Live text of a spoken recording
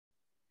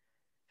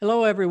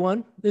Hello,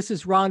 everyone. This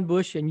is Ron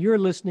Bush, and you're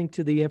listening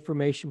to the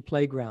Information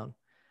Playground.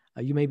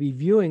 You may be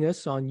viewing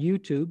us on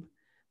YouTube,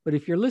 but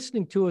if you're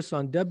listening to us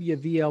on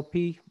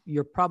WVLP,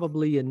 you're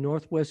probably in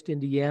Northwest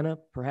Indiana,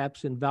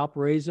 perhaps in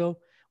Valparaiso.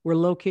 We're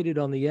located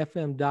on the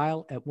FM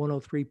dial at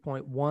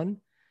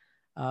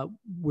 103.1.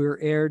 We're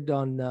aired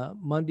on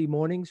Monday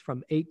mornings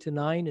from 8 to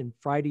 9 and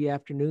Friday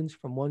afternoons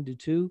from 1 to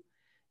 2.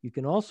 You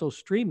can also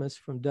stream us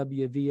from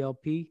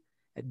WVLP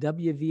at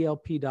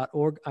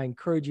wvlp.org. I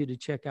encourage you to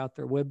check out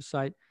their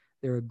website.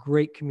 They're a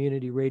great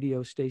community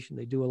radio station.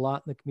 They do a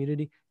lot in the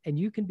community, and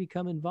you can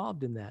become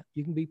involved in that.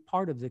 You can be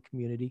part of the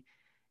community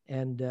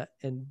and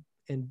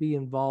be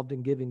involved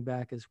in giving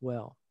back as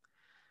well.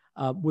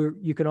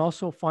 You can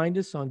also find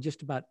us on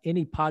just about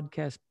any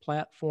podcast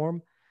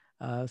platform,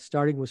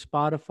 starting with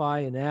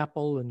Spotify and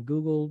Apple and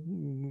Google,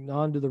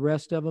 on to the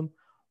rest of them,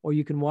 or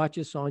you can watch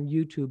us on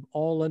YouTube,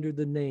 all under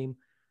the name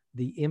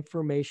The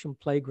Information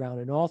Playground.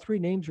 And all three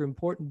names are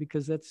important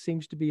because that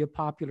seems to be a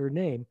popular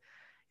name.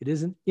 It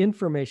isn't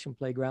Information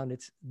Playground,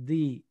 it's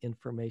The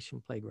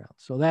Information Playground.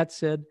 So that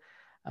said,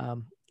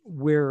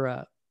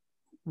 we're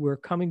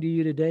coming to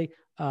you today.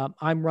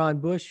 I'm Ron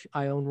Bush.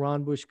 I own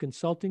Ron Bush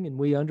Consulting, and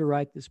we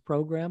underwrite this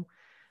program.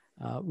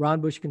 Ron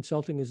Bush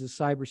Consulting is a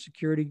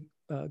cybersecurity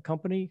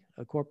company,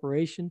 a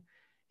corporation,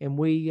 and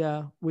we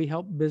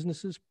help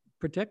businesses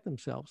protect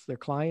themselves, their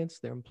clients,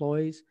 their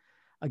employees,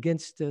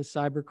 against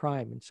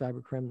cybercrime and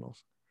cyber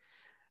criminals.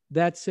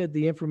 That said,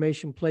 the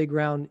Information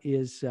Playground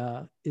is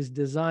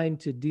designed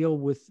to deal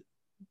with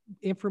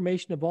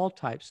information of all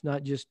types,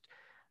 not just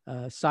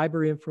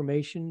cyber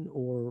information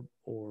or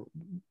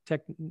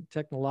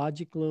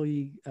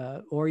technologically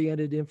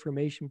oriented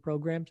information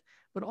programs,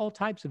 but all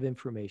types of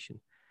information.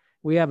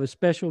 We have a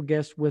special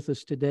guest with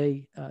us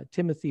today,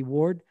 Timothy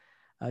Ward.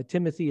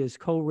 Timothy has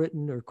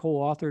co-written or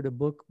co-authored a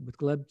book with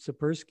Gleb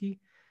Tsipursky.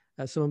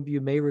 Some of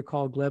you may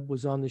recall Gleb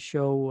was on the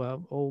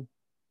show,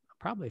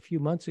 probably a few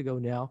months ago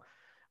now,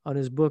 on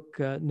his book,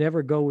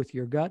 Never Go With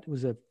Your Gut. It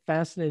was a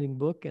fascinating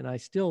book, and I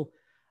still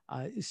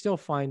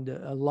find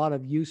a lot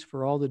of use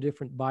for all the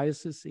different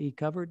biases he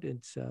covered.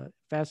 It's a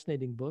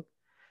fascinating book.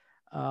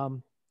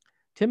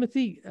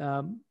 Timothy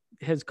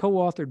has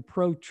co-authored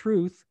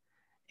Pro-Truth.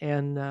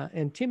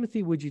 And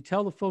Timothy, would you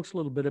tell the folks a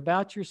little bit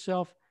about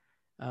yourself?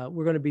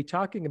 We're going to be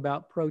talking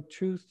about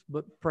Pro-Truth,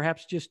 but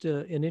perhaps just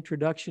an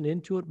introduction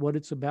into it, what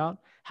it's about,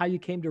 how you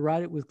came to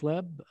write it with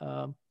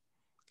Gleb.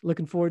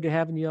 Looking forward to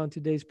having you on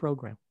today's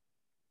program.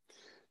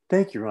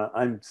 Thank you, Ron.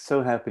 I'm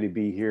so happy to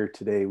be here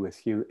today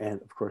with you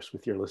and, of course,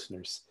 with your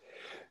listeners.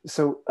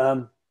 So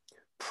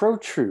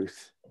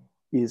Pro-Truth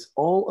is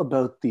all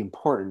about the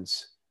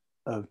importance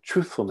of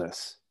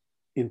truthfulness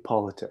in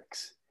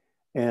politics.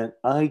 And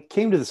I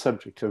came to the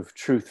subject of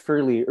truth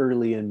fairly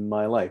early in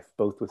my life,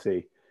 both with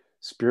a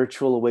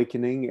spiritual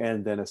awakening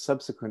and then a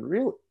subsequent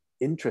real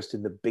interest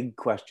in the big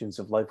questions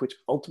of life, which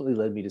ultimately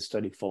led me to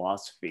study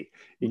philosophy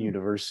in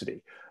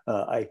university.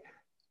 I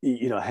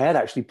had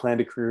actually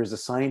planned a career as a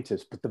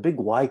scientist, but the big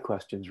why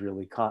questions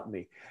really caught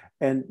me.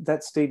 And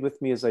that stayed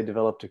with me as I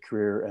developed a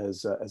career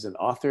as an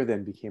author,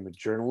 then became a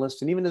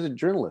journalist. And even as a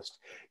journalist,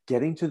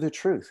 getting to the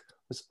truth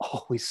was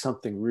always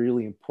something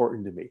really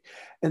important to me.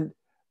 And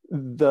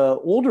the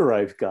older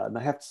I've gotten,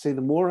 I have to say,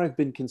 the more I've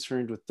been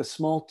concerned with the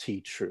small t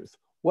truth,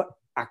 what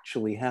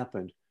actually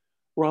happened,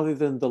 rather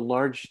than the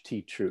large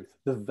T truth,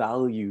 the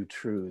value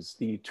truths,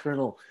 the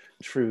eternal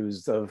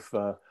truths of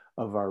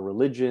our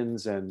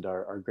religions and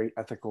our great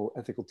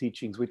ethical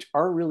teachings, which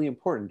are really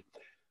important.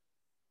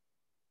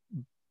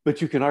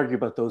 But you can argue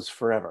about those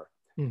forever.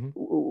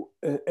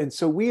 Mm-hmm. And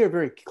so we are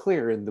very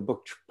clear in the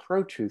book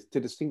Pro-Truth to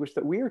distinguish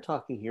that we are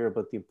talking here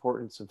about the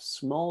importance of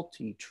small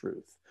t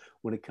truth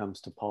when it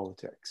comes to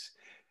politics.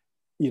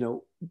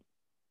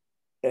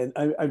 And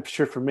I'm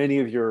sure for many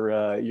of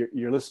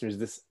your listeners,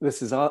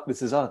 this is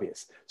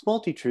obvious. Small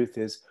t truth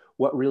is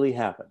what really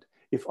happened.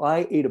 If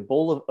I ate a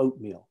bowl of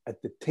oatmeal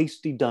at the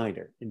Tasty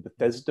Diner in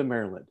Bethesda,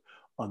 Maryland,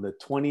 on the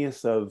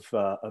 20th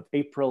of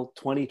April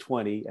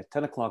 2020 at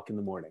 10 o'clock in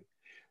the morning,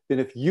 then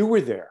if you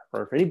were there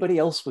or if anybody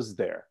else was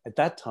there at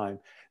that time,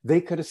 they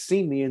could have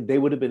seen me and they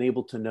would have been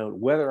able to know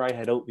whether I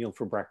had oatmeal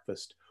for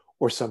breakfast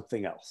or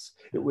something else.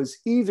 It was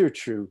either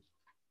true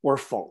or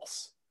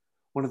false.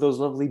 One of those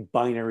lovely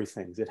binary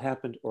things. It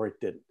happened or it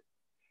didn't.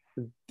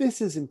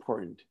 This is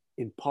important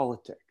in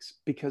politics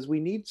because we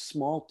need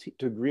small t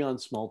to agree on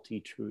small t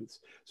truths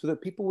so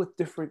that people with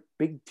different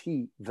big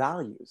T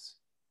values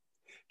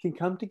can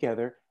come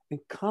together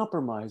and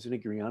compromise and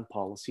agree on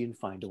policy and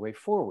find a way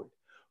forward.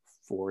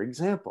 For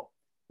example,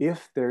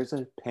 if there's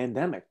a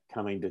pandemic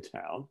coming to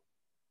town,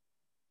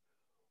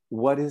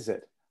 what is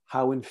it?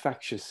 How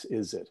infectious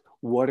is it?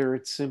 What are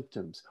its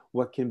symptoms?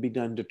 What can be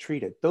done to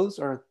treat it? Those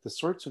are the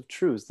sorts of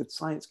truths that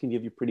science can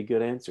give you pretty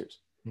good answers.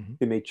 Mm-hmm.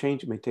 It may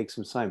change, it may take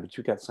some time, but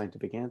you've got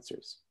scientific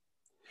answers.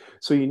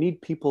 So you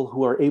need people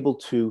who are able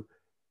to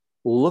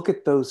look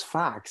at those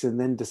facts and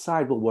then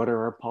decide, well, what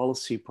are our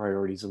policy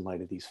priorities in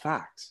light of these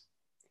facts?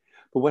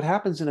 But what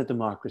happens in a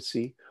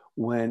democracy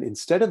when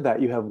instead of that,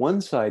 you have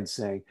one side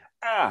saying,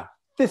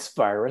 this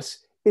virus,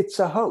 it's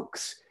a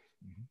hoax.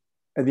 Mm-hmm.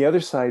 And the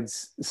other side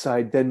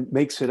then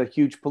makes it a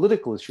huge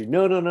political issue.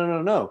 No, no, no,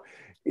 no, no.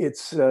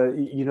 It's,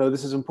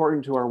 this is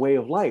important to our way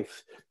of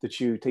life that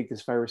you take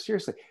this virus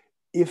seriously.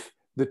 If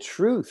the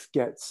truth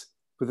gets,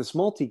 with a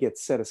small t,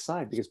 gets set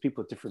aside because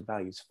people with different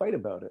values fight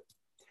about it,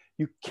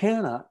 you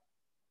cannot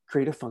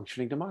create a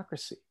functioning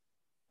democracy.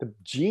 The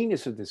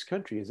genius of this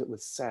country is it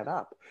was set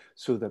up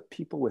so that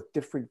people with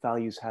different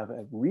values have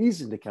a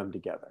reason to come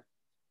together,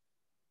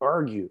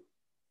 argue,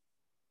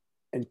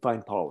 and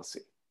find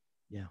policy.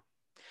 Yeah.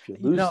 If you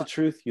lose the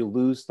truth, you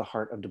lose the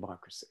heart of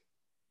democracy.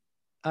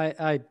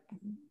 I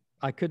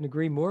couldn't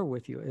agree more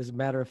with you. As a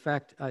matter of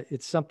fact,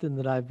 it's something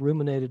that I've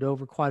ruminated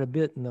over quite a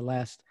bit in the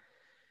last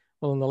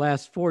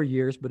 4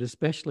 years, but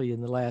especially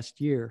in the last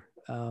year.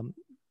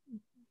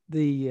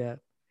 You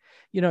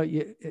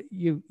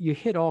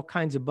hit all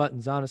kinds of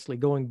buttons, honestly,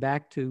 going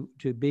back to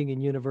being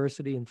in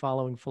university and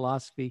following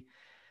philosophy.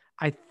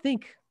 I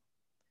think,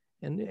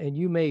 and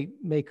you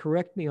may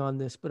correct me on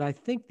this, but I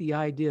think the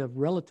idea of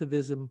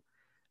relativism,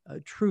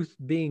 truth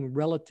being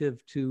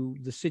relative to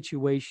the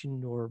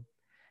situation or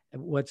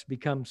what's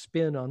become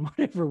spin on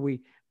whatever we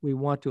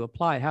want to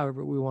apply,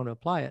 however we want to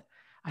apply it.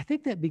 I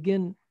think that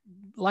began,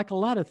 like a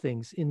lot of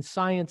things in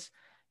science,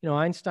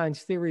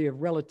 Einstein's theory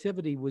of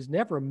relativity was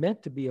never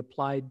meant to be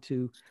applied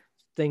to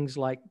things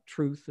like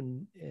truth.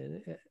 And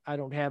I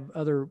don't have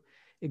other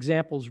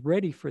examples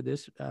ready for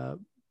this,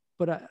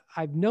 but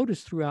I've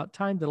noticed throughout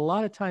time that a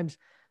lot of times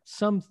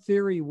some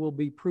theory will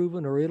be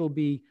proven or it'll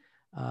be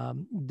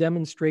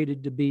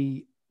demonstrated to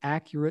be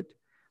accurate,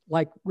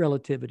 like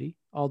relativity,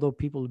 although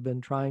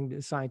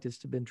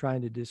scientists have been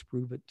trying to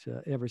disprove it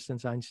ever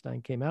since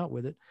Einstein came out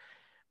with it.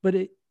 But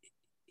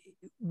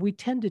we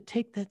tend to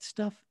take that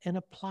stuff and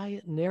apply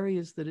it in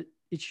areas that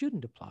it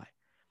shouldn't apply.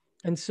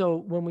 And so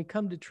when we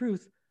come to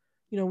truth,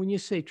 when you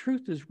say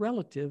truth is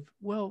relative,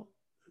 well,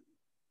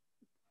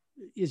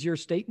 is your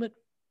statement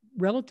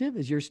relative?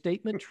 Is your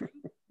statement true?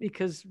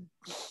 Because,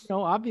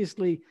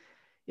 obviously,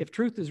 if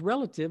truth is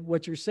relative,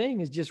 what you're saying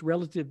is just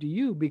relative to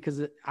you,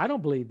 because I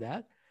don't believe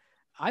that.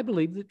 I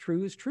believe that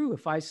true is true.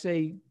 If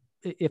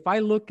I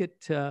look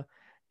at a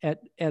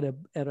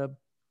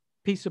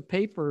piece of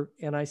paper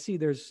and I see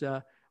there's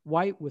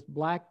white with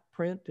black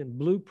print and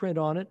blue print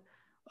on it,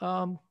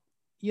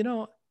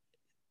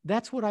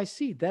 that's what I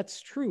see.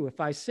 That's true if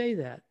I say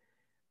that.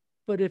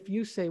 But if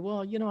you say,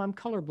 well, I'm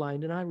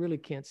colorblind and I really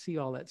can't see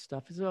all that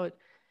stuff, so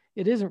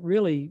it isn't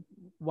really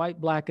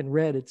white, black, and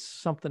red. It's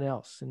something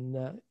else.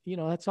 And,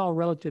 that's all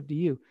relative to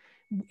you.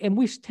 And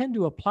we tend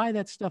to apply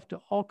that stuff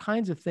to all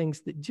kinds of things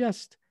that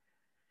just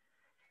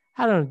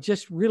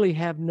really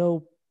have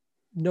no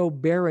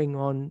bearing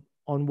on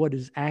what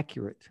is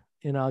accurate.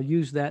 And I'll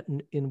use that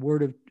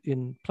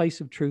in place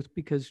of truth,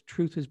 because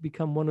truth has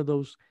become one of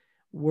those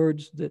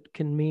words that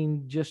can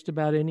mean just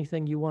about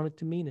anything you want it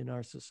to mean in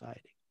our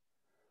society.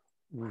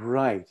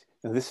 Right.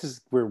 Now, this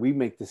is where we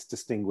make this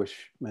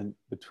distinguishment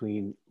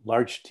between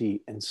large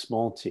T and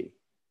small t.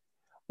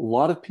 A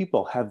lot of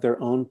people have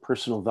their own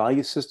personal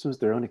value systems,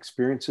 their own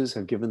experiences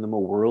have given them a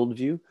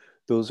worldview.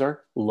 Those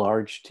are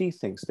large T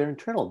things. They're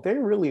internal.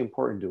 They're really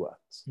important to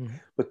us. Mm-hmm.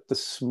 But the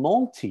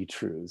small t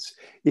truths,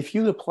 if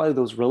you apply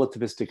those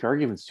relativistic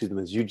arguments to them,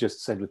 as you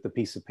just said with the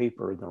piece of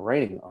paper and the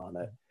writing on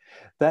it,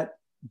 that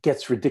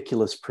gets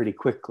ridiculous pretty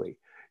quickly.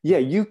 Yeah,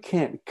 you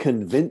can't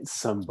convince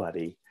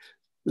somebody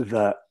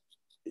that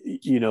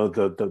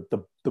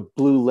the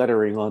blue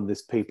lettering on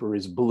this paper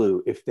is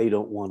blue if they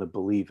don't want to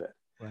believe it.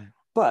 Right.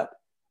 But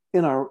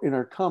in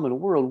our common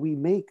world, we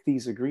make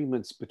these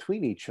agreements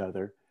between each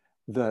other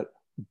that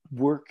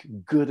work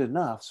good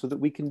enough so that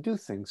we can do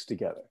things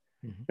together.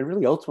 Mm-hmm. It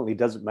really ultimately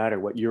doesn't matter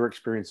what your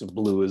experience of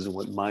blue is and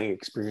what my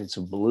experience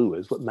of blue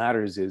is. What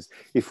matters is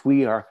if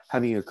we are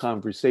having a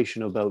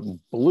conversation about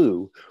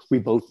blue, we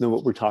both know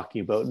what we're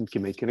talking about and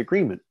can make an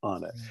agreement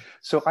on it. Mm-hmm.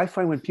 So I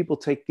find when people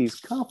take these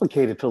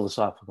complicated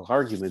philosophical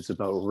arguments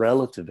about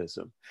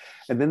relativism,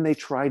 and then they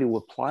try to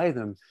apply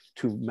them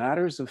to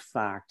matters of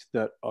fact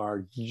that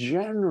are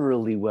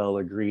generally well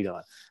agreed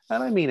on,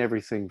 and I mean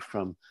everything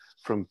from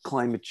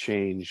climate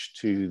change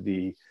to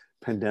the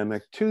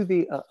pandemic to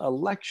the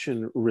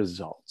election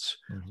results,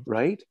 mm-hmm.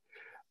 right?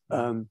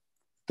 Mm-hmm.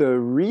 The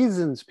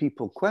reasons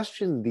people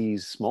question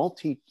these small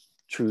t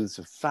truths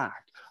of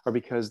fact are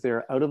because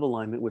they're out of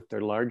alignment with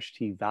their large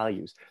T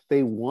values.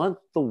 They want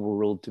the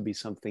world to be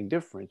something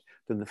different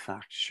than the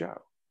facts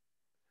show.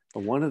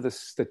 But one of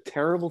the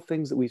terrible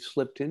things that we've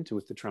slipped into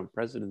with the Trump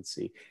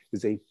presidency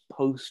is a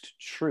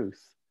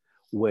post-truth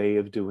way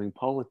of doing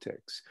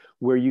politics,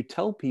 where you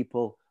tell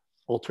people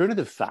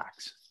alternative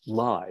facts,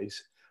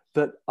 lies,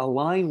 that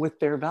align with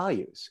their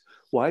values.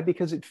 Why?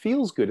 Because it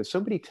feels good. If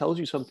somebody tells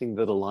you something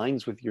that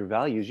aligns with your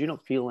values, you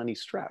don't feel any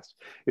stress.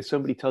 If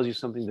somebody tells you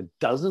something that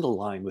doesn't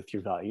align with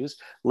your values,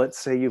 let's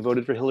say you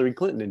voted for Hillary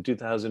Clinton in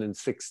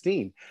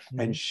 2016 mm-hmm.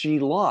 and she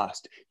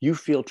lost, you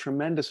feel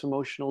tremendous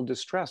emotional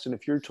distress. And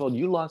if you're told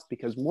you lost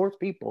because more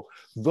people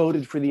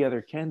voted for the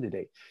other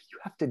candidate, you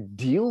have to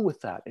deal with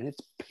that. And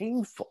it's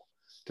painful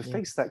to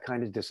face that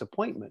kind of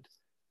disappointment.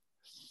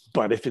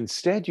 But if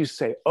instead you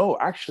say, oh,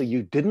 actually,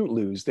 you didn't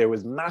lose, there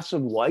was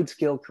massive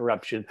wide-scale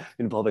corruption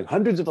involving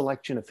hundreds of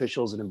election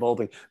officials and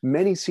involving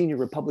many senior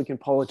Republican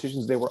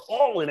politicians, they were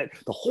all in it,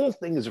 the whole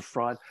thing is a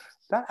fraud,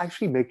 that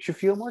actually makes you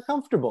feel more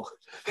comfortable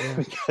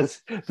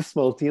because the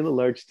small t and the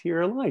large t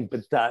are aligned.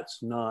 But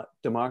that's not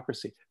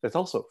democracy. That's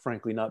also,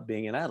 frankly, not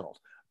being an adult,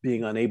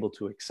 being unable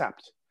to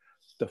accept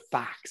the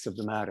facts of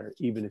the matter,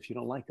 even if you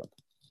don't like them.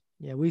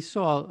 Yeah, we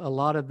saw a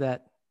lot of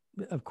that,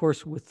 of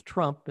course, with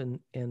Trump and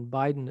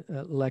Biden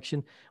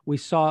election. We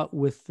saw it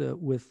with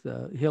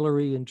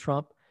Hillary and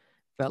Trump.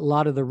 A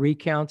lot of the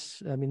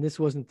recounts. I mean, this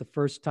wasn't the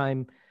first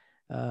time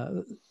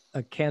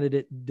a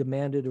candidate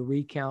demanded a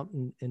recount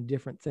and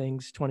different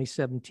things.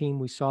 2017,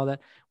 we saw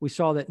that. We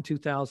saw that in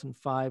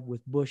 2005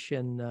 with Bush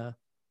and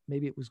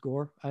maybe it was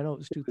Gore. I know it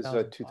was 2000.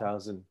 It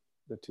was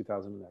the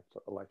 2000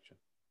 election.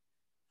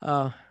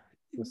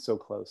 It was so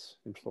close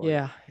in Florida.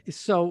 Yeah,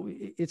 so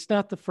it's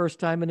not the first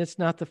time, and it's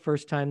not the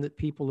first time that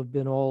people have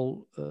been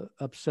all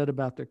upset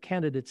about their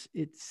candidates.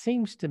 It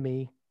seems to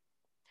me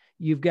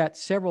you've got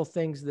several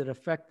things that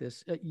affect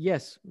this.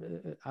 Yes,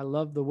 I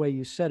love the way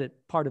you said it.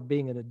 Part of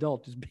being an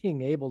adult is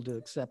being able to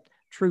accept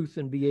truth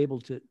and be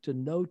able to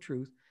know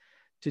truth,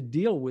 to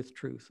deal with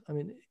truth. I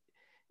mean,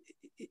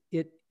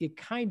 it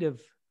kind of,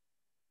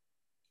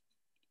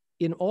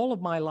 in all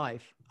of my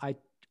life,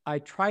 I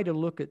try to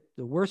look at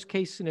the worst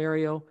case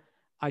scenario.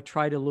 I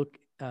try to look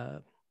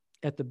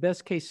at the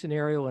best case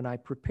scenario, and I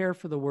prepare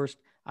for the worst.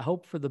 I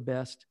hope for the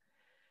best.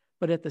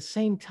 But at the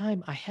same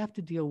time, I have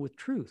to deal with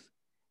truth.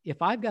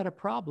 If I've got a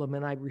problem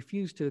and I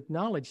refuse to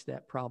acknowledge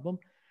that problem,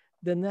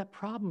 then that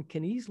problem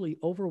can easily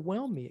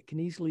overwhelm me. It can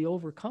easily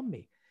overcome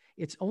me.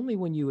 It's only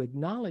when you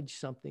acknowledge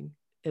something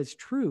as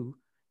true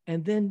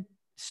and then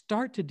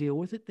start to deal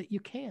with it that you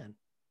can.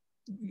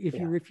 If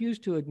you refuse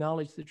to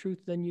acknowledge the truth,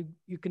 then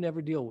you can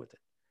never deal with it.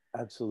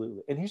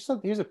 Absolutely. And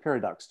here's a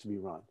paradox to be,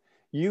 Ron.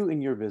 You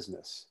in your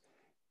business,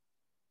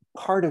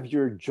 part of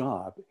your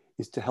job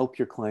is to help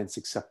your clients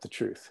accept the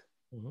truth.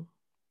 Mm-hmm.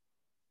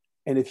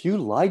 And if you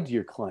lied to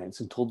your clients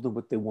and told them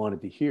what they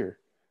wanted to hear,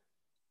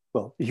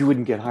 well, you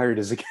wouldn't get hired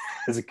as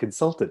a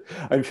consultant.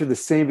 I'm sure the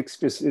same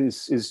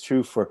experience is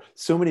true for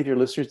so many of your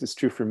listeners. It's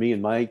true for me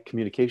in my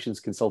communications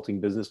consulting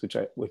business,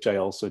 which I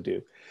also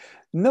do.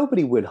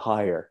 Nobody would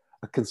hire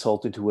a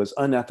consultant who was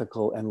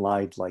unethical and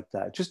lied like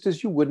that, just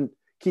as you wouldn't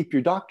keep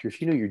your doctor.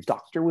 If you know your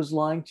doctor was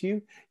lying to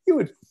you, you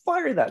would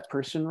fire that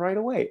person right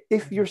away.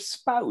 If your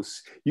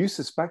spouse you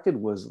suspected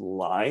was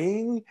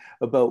lying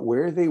about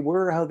where they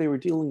were, how they were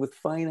dealing with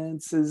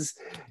finances,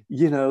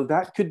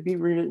 that could be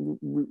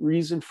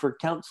reason for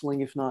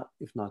counseling, if not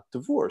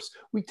divorce.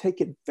 We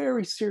take it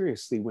very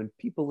seriously when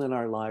people in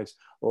our lives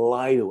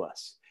lie to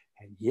us.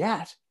 And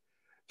yet,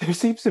 there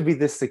seems to be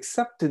this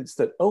acceptance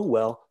that, oh,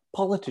 well,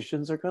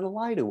 politicians are going to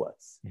lie to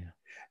us. Yeah.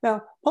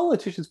 Now,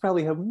 politicians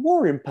probably have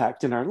more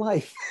impact in our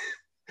life,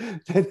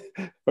 or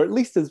at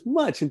least as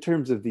much in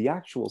terms of the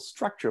actual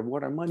structure of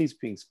what our money's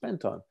being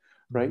spent on,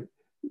 right,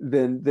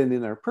 than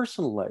in our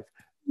personal life.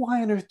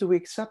 Why on earth do we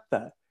accept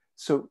that?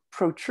 So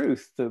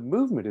pro-truth, the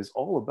movement is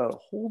all about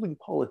holding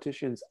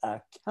politicians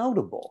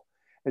accountable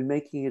and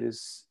making it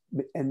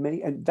and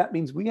that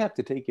means we have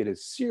to take it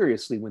as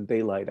seriously when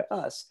they lie to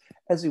us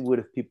as we would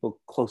if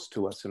people close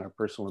to us in our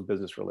personal and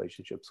business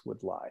relationships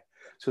would lie.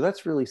 So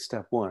that's really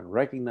step one,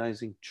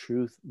 recognizing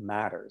truth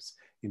matters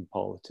in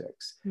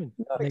politics.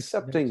 Not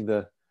accepting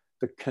the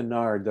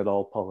canard that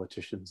all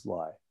politicians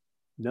lie.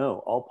 No,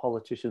 all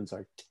politicians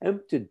are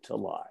tempted to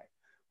lie,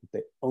 but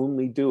they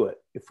only do it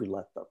if we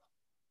let them.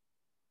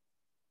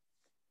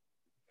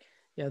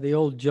 Yeah, the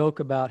old joke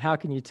about how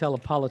can you tell a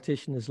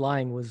politician is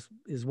lying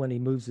is when he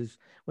moves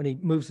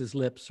his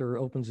lips or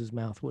opens his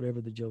mouth, whatever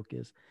the joke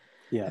is.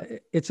 Yeah,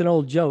 it's an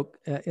old joke,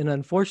 and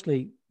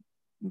unfortunately,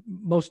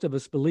 most of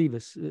us believe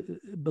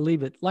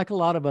it. Like a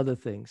lot of other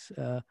things,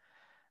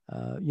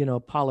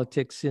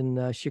 politics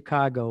in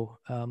Chicago,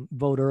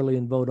 vote early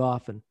and vote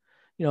often.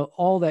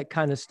 All that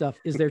kind of stuff.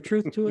 Is there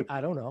truth to it? I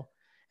don't know,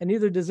 and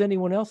neither does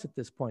anyone else at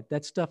this point.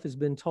 That stuff has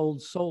been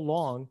told so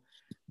long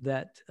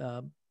that.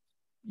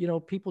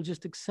 People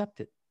just accept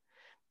it.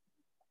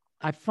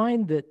 I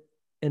find that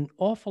an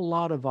awful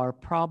lot of our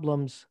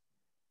problems,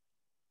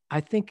 I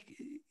think,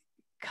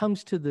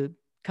 comes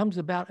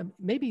about.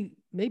 Maybe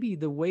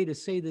the way to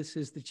say this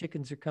is the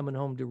chickens are coming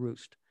home to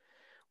roost.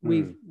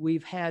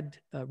 We've had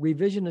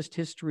revisionist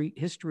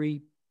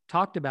history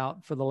talked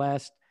about for the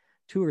last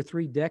 2 or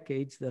 3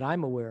 decades that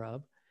I'm aware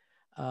of.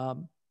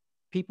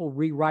 People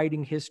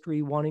rewriting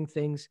history, wanting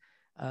things.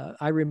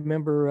 I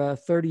remember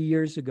 30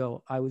 years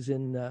ago, I was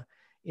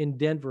in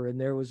Denver,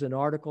 and there was an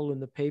article in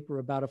the paper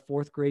about a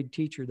 4th grade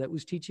teacher that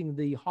was teaching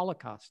the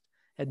Holocaust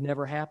had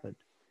never happened.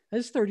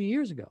 That's 30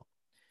 years ago.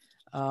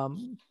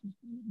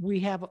 We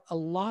have a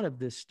lot of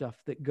this stuff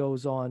that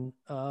goes on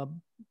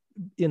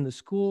in the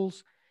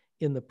schools,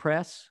 in the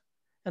press.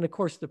 And of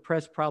course, the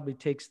press probably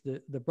takes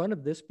the brunt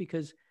of this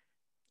because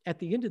at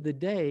the end of the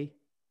day,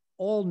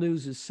 all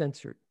news is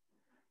censored.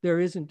 There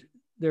isn't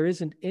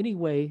any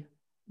way,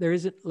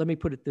 let me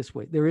put it this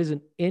way, there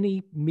isn't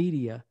any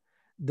media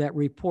that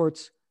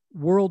reports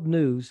world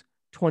news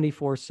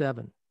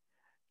 24/7.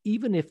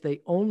 Even if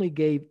they only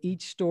gave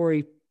each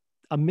story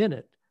a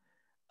minute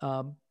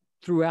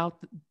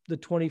throughout the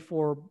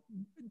 24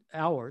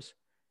 hours,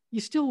 you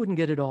still wouldn't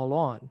get it all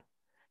on.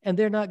 And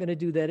they're not going to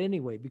do that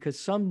anyway, because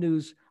some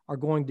news are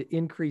going to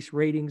increase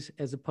ratings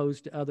as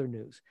opposed to other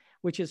news,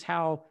 which is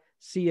how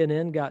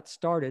CNN got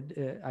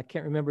started. I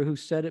can't remember who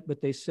said it, but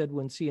they said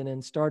when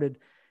CNN started,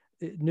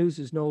 news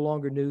is no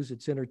longer news,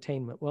 it's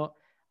entertainment. Well,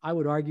 I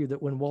would argue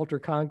that when Walter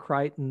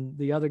Cronkite and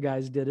the other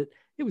guys did it,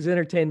 it was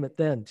entertainment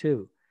then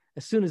too.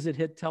 As soon as it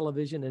hit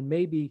television, and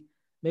maybe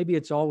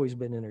it's always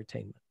been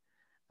entertainment.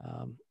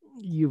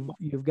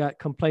 You've got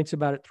complaints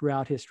about it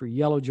throughout history,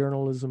 yellow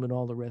journalism and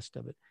all the rest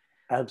of it.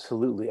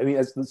 Absolutely. I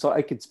mean, so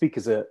I could speak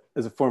as a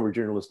former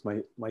journalist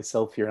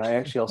myself here, and I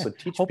actually also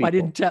teach Hope people I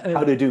didn't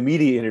how to do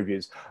media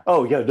interviews.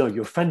 Oh yeah, no,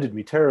 you offended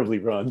me terribly,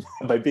 Ron,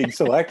 by being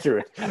so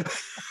accurate.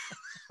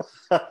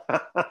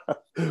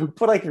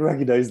 But I can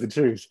recognize the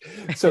truth.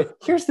 So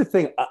here's the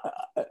thing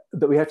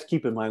that we have to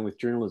keep in mind with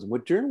journalism.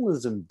 What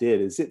journalism did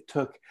is it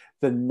took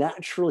the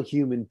natural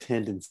human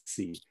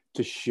tendency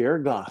to share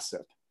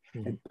gossip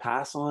and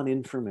pass on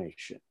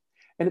information,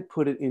 and it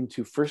put it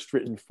into first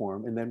written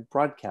form and then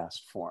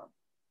broadcast form.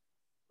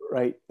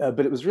 Right,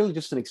 but it was really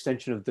just an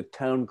extension of the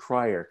town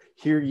crier: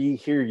 "Hear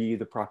ye,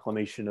 the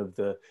proclamation of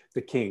the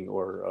king,"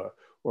 or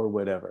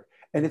whatever.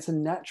 And it's a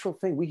natural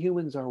thing. We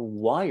humans are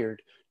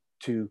wired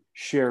to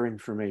share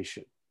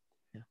information,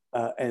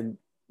 and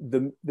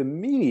the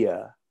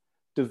media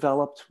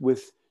developed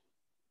with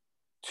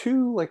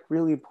two like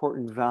really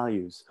important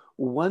values.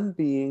 One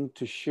being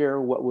to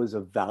share what was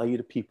of value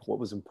to people, what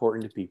was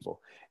important to people,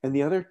 and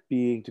the other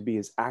being to be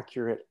as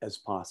accurate as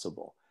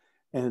possible.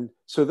 And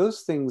so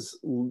those things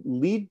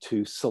lead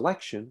to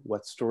selection: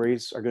 what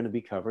stories are going to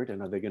be covered,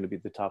 and are they going to be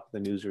at the top of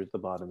the news or at the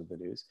bottom of the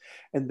news?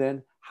 And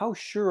then how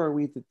sure are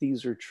we that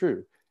these are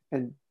true?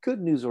 And good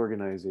news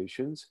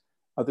organizations,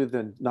 other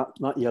than not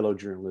yellow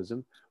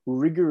journalism,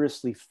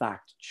 rigorously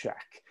fact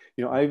check.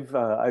 You know,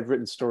 I've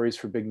written stories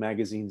for big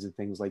magazines and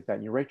things like that.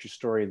 And you write your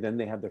story, and then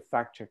they have their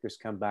fact checkers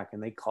come back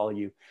and they call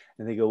you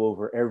and they go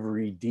over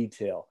every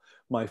detail.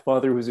 My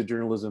father, who was a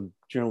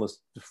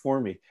journalist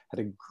before me, had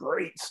a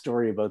great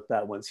story about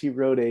that once. He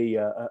wrote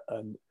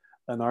an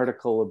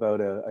article about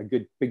a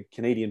good big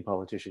Canadian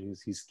politician.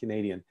 He's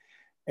Canadian,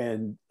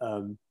 and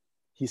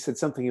he said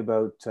something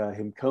about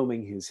him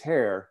combing his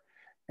hair,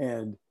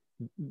 and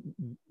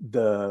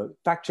the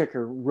fact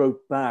checker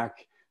wrote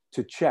back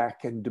to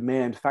check and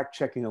demand fact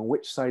checking on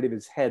which side of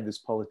his head this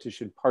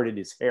politician parted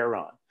his hair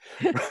on.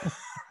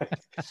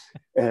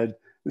 And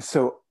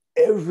so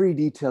every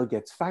detail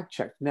gets fact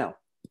checked. Now,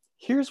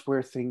 here's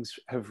where things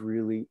have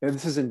really, and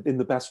this is in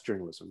the best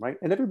journalism, right?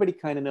 And everybody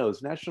kind of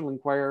knows. National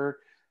Enquirer,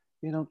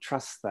 you don't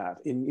trust that.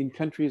 In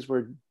countries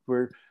where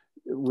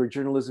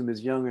journalism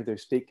is young, or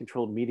there's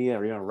state-controlled media,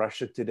 or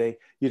Russia today,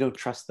 you don't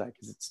trust that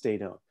because it's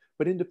state-owned.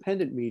 But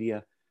independent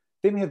media,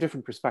 they may have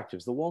different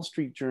perspectives. The Wall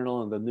Street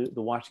Journal and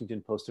the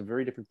Washington Post have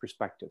very different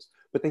perspectives,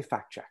 but they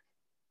fact check,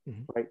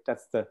 right?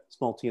 That's the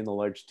small t and the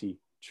large t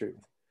truth.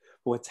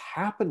 But what's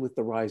happened with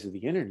the rise of the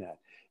internet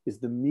is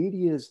the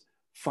media's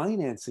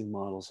financing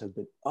models have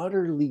been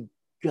utterly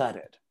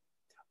gutted.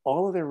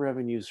 All of their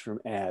revenues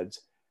from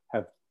ads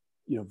have,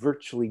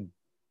 virtually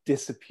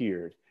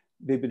disappeared.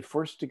 They've been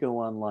forced to go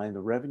online.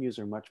 The revenues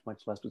are much,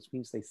 much less, which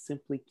means they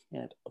simply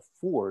can't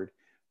afford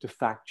to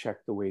fact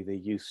check the way they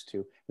used to,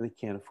 and they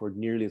can't afford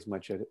nearly as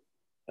much of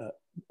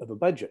a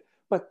budget.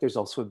 But there's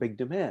also a big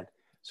demand.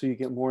 So you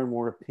get more and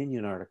more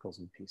opinion articles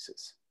and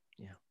pieces.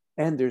 Yeah.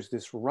 And there's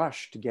this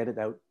rush to get it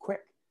out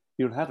quick.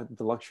 You don't have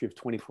the luxury of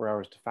 24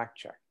 hours to fact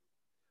check.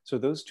 So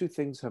those two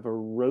things have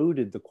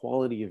eroded the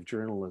quality of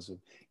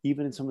journalism.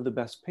 Even in some of the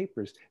best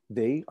papers,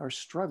 they are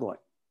struggling.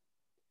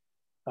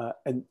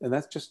 And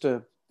that's just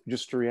a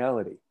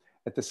reality.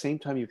 At the same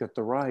time, you've got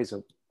the rise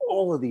of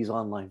all of these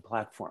online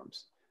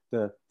platforms,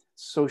 the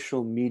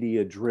social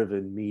media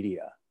driven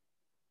media,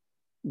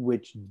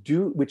 which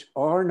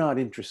are not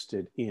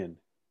interested in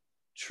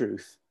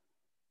truth.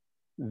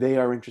 They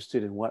are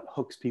interested in what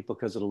hooks people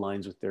because it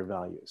aligns with their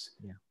values.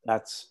 Yeah.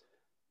 That's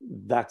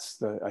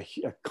a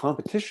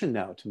competition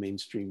now to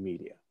mainstream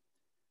media.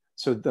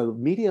 So the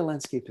media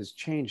landscape has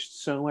changed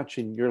so much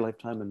in your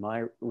lifetime and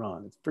my,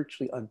 Ron. It's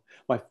virtually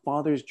my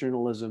father's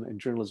journalism and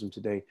journalism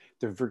today,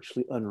 they're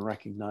virtually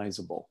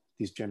unrecognizable,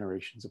 these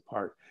generations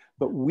apart.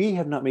 But we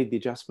have not made the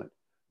adjustment.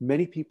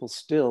 Many people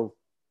still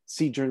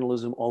see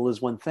journalism all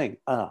as one thing.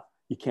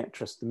 You can't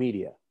trust the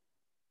media.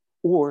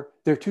 Or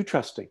they're too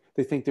trusting.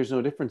 They think there's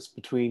no difference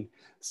between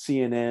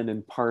CNN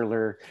and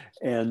Parler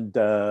and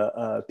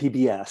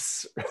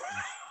PBS.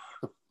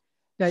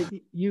 Now,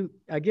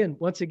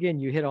 once again,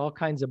 you hit all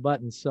kinds of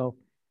buttons. So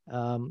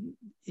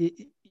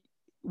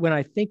when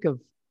I think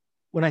of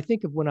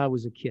when I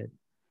was a kid,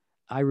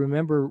 I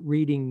remember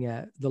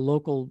reading the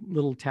local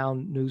little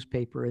town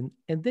newspaper,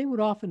 and they would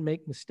often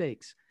make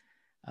mistakes.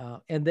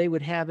 And they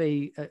would have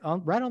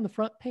right on the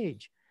front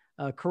page,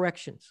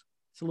 corrections.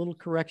 It's a little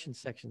correction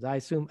sections. I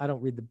assume, I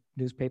don't read the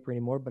newspaper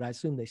anymore, but I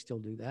assume they still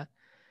do that.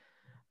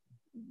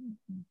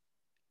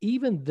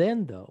 even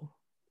then, though,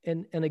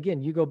 and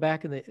again, you go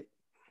back in the,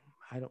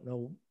 I don't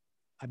know,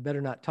 I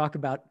better not talk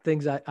about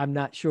things I'm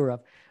not sure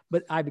of,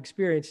 but I've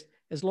experienced,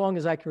 as long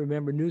as I can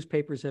remember,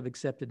 newspapers have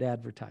accepted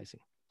advertising.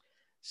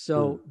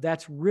 So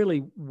that's really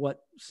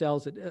what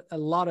sells it. A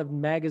lot of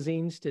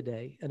magazines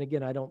today, and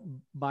again, I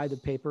don't buy the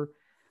paper.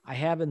 I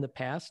have in the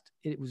past.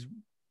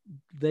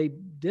 They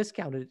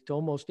discounted it to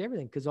almost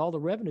everything because all the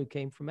revenue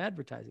came from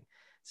advertising.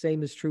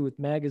 Same is true with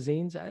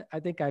magazines. I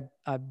think I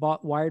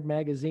bought Wired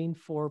magazine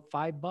for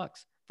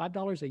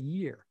 $5 a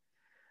year.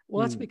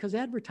 Well, that's because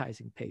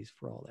advertising pays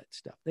for all that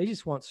stuff. They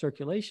just want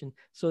circulation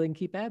so they can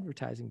keep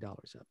advertising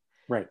dollars up.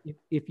 Right.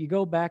 If you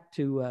go back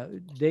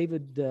to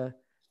David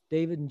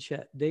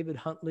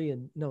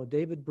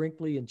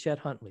Brinkley and Chet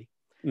Huntley,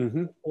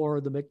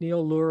 or the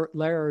McNeil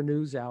Lehrer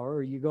News Hour,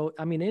 or you go,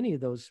 I mean, any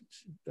of those,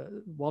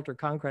 Walter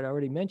Cronkite I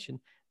already mentioned,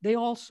 they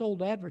all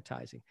sold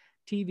advertising.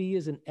 TV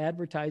is an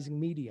advertising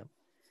medium.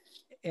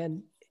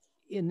 And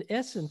in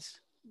essence,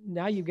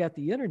 now you've got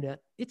the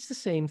internet, it's the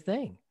same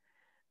thing.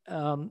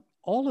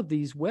 All of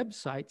these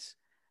websites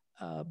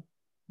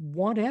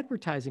want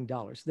advertising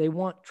dollars. They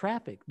want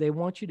traffic. They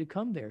want you to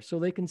come there so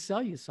they can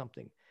sell you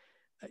something.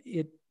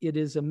 It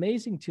is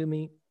amazing to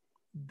me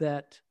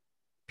that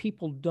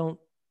people don't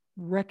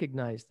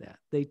recognize that.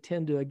 They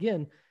tend to,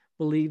 again,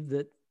 believe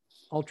that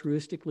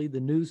altruistically the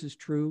news is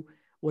true.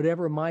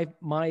 Whatever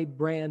my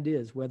brand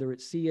is, whether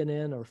it's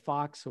CNN or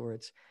Fox or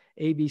it's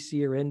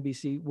ABC or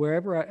NBC,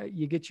 wherever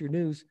you get your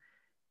news,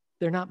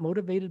 they're not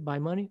motivated by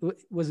money.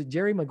 Was it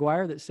Jerry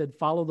Maguire that said,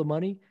 follow the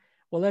money?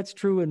 Well, that's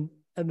true in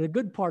a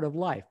good part of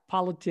life,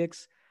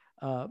 politics,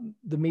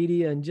 the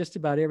media, and just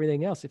about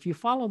everything else. If you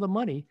follow the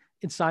money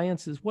in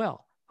science as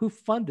well, who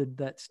funded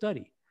that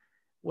study?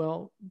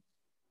 Well,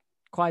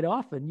 quite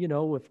often, you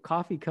know, if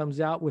coffee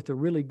comes out with a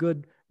really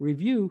good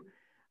review,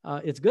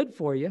 it's good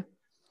for you,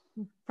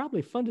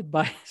 probably funded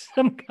by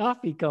some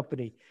coffee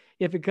company.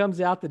 If it comes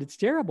out that it's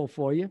terrible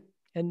for you,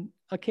 and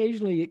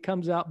occasionally it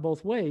comes out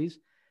both ways,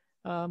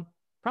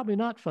 probably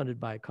not funded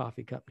by a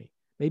coffee company,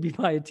 maybe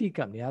by a tea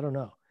company. I don't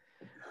know.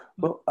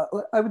 Well,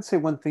 I would say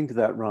one thing to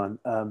that, Ron.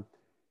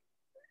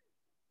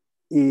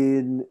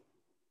 In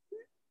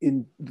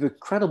the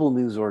credible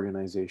news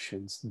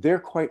organizations, they're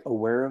quite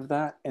aware of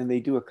that, and they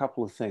do a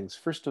couple of things.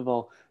 First of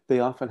all, they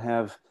often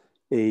have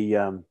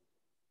a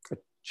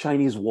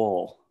Chinese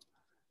wall,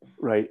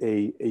 right?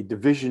 A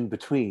division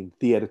between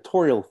the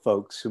editorial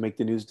folks who make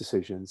the news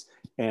decisions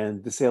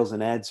and the sales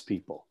and ads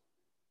people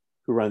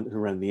who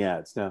run the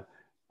ads. Now,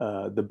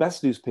 the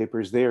best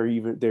newspapers,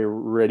 they're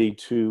ready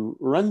to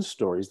run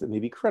stories that may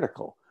be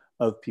critical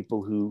of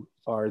people who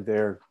are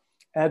their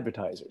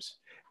advertisers.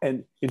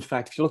 And in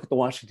fact, if you look at the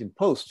Washington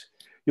Post,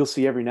 you'll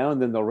see every now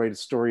and then they'll write a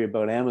story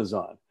about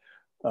Amazon.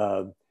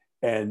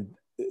 And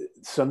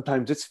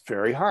sometimes it's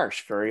very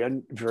harsh,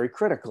 very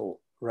critical,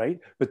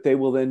 right? But they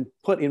will then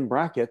put in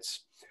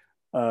brackets,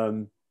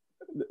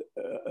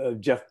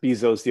 Jeff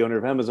Bezos, the owner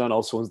of Amazon,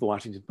 also owns the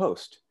Washington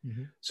Post.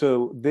 Mm-hmm.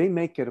 So they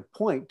make it a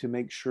point to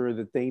make sure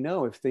that they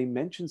know if they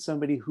mention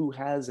somebody who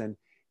has an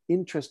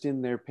interest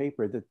in their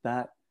paper,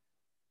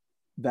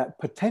 that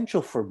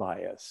potential for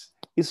bias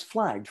is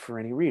flagged for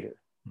any reader.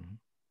 Mm-hmm.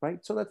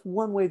 Right? So that's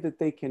one way that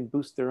they can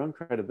boost their own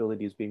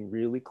credibility, is being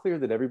really clear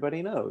that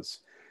everybody knows,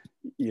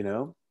 you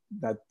know,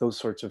 that those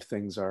sorts of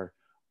things are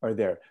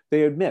there.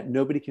 They admit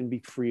nobody can be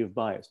free of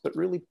bias, but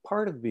really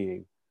part of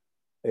being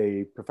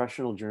a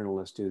professional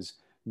journalist is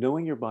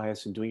knowing your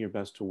bias and doing your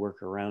best to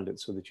work around it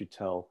so that you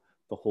tell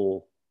the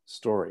whole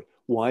story.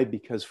 Why?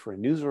 Because for a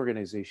news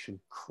organization,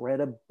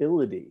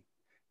 credibility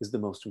is the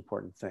most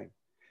important thing.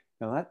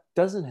 Now, that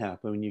doesn't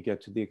happen when you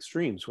get to the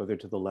extremes, whether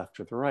to the left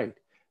or the right.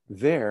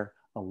 There,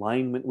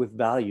 alignment with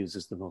values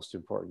is the most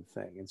important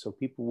thing. And so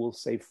people will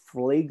say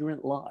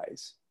flagrant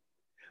lies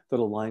that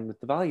align with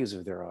the values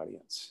of their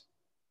audience.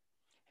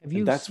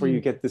 And that's where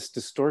you get this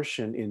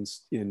distortion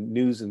in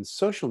news and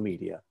social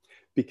media,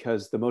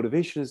 because the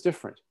motivation is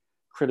different.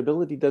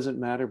 Credibility doesn't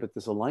matter, but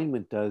this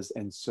alignment does.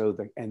 And so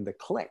the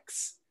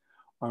clicks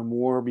are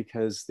more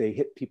because they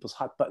hit people's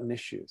hot button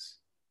issues.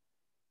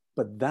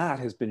 But that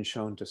has been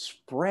shown to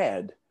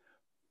spread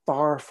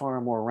far,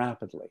 far more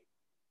rapidly.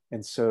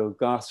 And so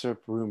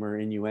gossip, rumor,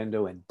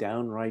 innuendo, and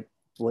downright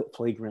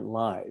flagrant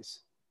lies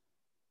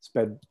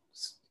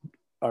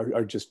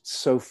are just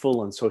so full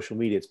on social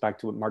media. It's back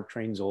to what Mark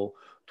Twain's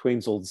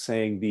old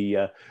saying,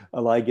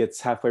 a lie gets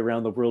halfway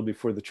around the world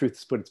before the truth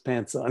has put its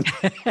pants on.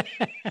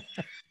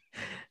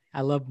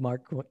 I love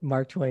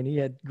Mark Twain. He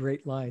had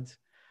great lines.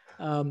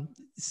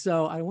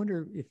 So I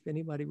wonder if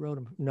anybody wrote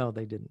them. No,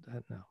 they didn't.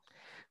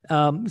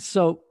 No.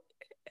 So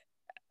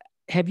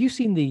have you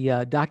seen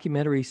the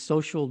documentary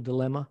Social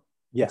Dilemma?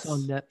 Yes. It's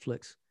on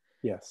Netflix.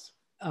 Yes.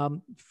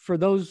 For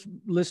those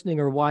listening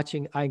or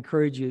watching, I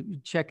encourage you to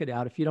check it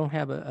out. If you don't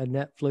have a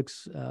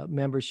Netflix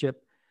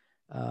membership,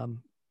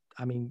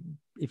 I mean,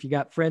 if you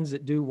got friends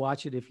that do,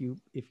 watch it. If you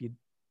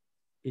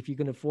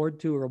can afford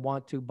to or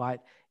want to buy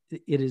it,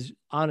 it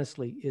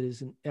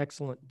is an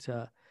excellent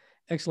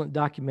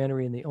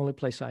documentary, and the only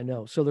place I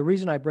know. So the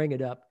reason I bring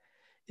it up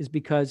is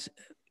because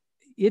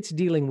it's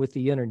dealing with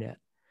the internet.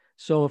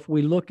 So if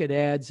we look at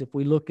ads, if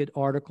we look at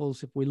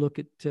articles, if we look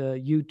at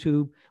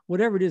YouTube,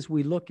 whatever it is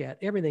we look at,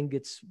 everything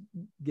gets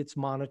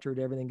monitored,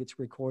 everything gets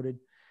recorded.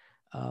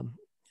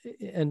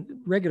 And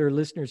regular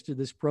listeners to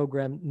this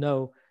program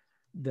know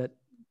that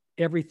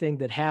everything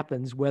that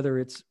happens, whether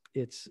it's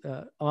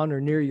on or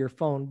near your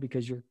phone,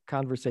 because your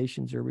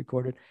conversations are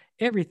recorded,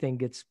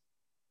 it's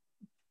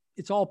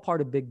all part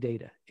of big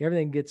data.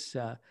 Everything gets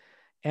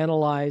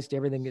analyzed,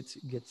 everything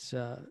gets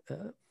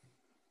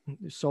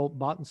sold,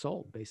 bought and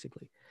sold,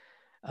 basically.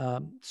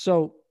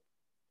 So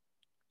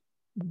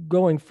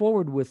going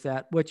forward with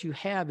that, what you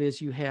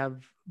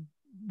have,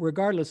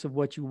 regardless of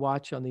what you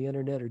watch on the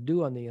internet or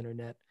do on the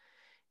internet,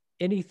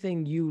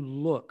 anything you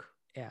look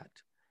at,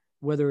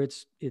 whether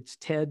it's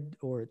TED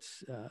or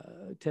it's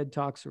TED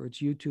Talks or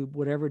it's YouTube,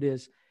 whatever it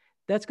is,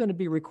 that's going to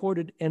be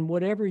recorded. And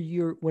whenever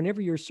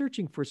you're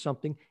searching for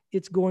something,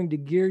 it's going to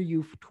gear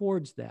you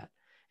towards that.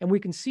 And we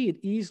can see it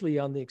easily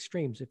on the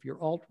extremes. If you're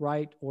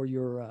alt-right or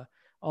you're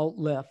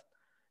alt-left,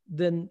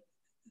 then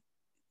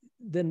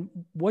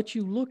what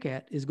you look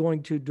at is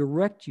going to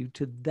direct you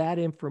to that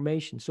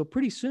information. So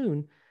pretty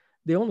soon,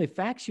 the only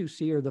facts you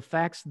see are the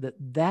facts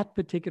that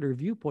particular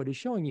viewpoint is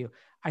showing you.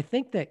 I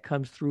think that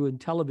comes through in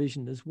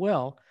television as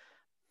well.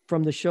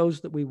 From the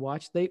shows that we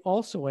watch, they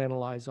also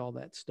analyze all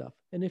that stuff.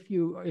 And if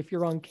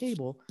you're on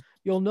cable,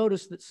 you'll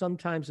notice that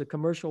sometimes a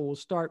commercial will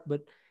start,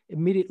 but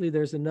immediately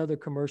there's another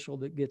commercial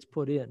that gets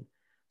put in.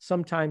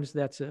 Sometimes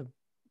that's an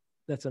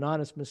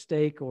honest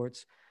mistake, or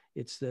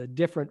it's a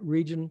different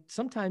region.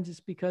 Sometimes it's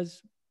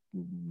because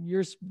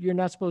you're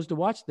not supposed to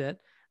watch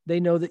that.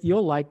 They know that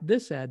you'll like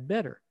this ad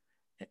better.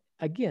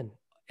 Again,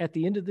 at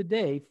the end of the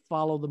day,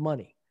 follow the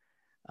money.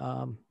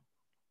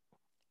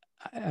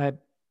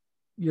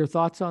 Your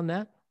thoughts on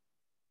that?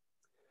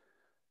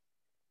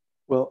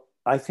 Well,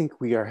 I think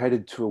we are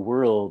headed to a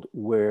world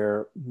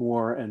where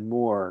more and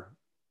more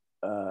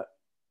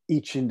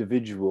each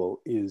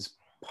individual is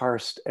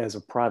parsed as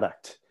a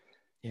product.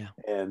 Yeah.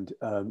 And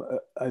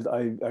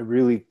I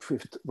really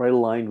right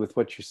aligned with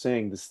what you're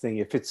saying, this thing,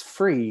 if it's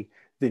free,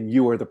 then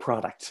you are the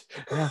product.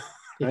 Yeah.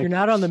 If you're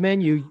not on the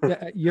menu,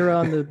 you're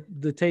on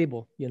the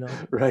table,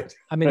 Right.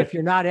 I mean, if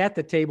you're not at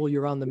the table,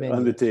 you're on the menu.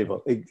 On the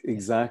table. So.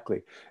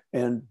 Exactly.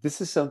 And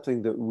this is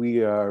something that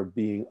we are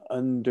being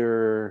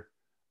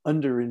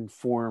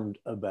underinformed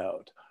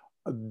about,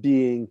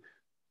 being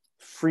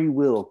free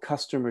will,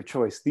 customer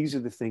choice. These are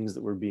the things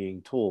that we're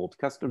being told.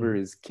 Customer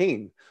is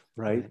king,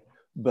 right?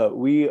 But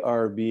we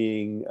are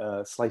being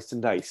sliced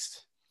and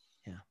diced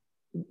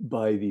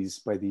by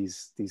these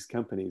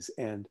companies.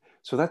 And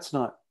so that's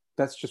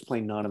just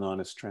plain not an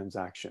honest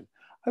transaction.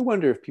 I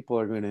wonder if people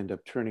are going to end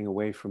up turning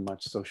away from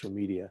much social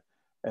media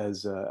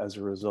as a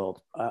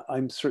result.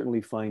 I'm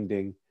certainly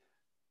finding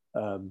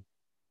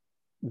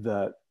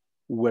that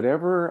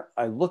whatever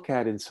I look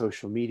at in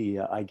social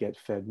media, I get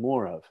fed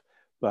more of.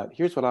 But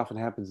here's what often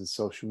happens in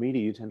social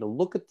media. You tend to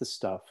look at the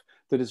stuff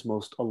that is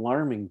most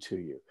alarming to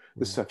you,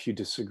 the stuff you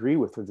disagree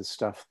with, or the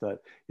stuff that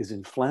is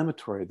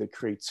inflammatory, that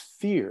creates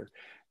fear.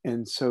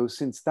 And so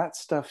since that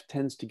stuff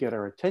tends to get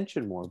our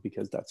attention more,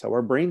 because that's how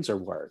our brains are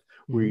wired,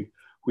 we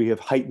have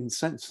heightened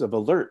sense of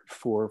alert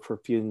for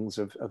feelings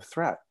of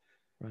threat.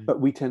 Right.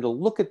 But we tend to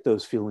look at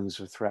those feelings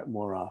of threat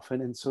more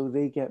often, and so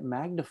they get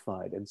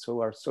magnified. And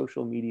so our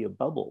social media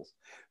bubbles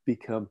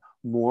become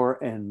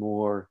more and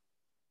more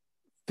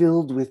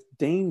filled with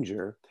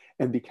danger.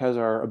 And because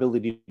our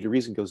ability to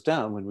reason goes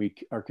down when we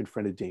are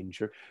confronted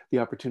danger, the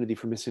opportunity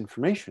for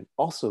misinformation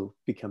also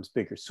becomes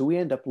bigger. So we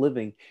end up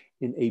living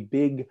in a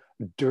big,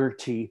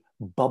 dirty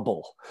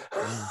bubble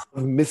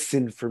of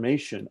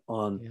misinformation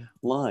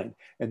online.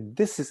 And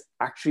this is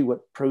actually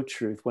what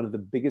Pro-Truth, one of the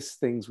biggest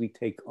things we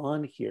take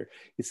on here,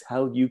 is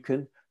how you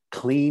can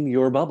clean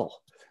your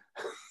bubble.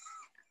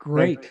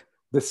 Great. Right?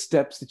 The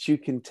steps that you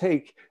can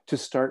take to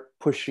start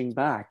pushing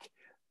back,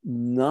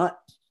 not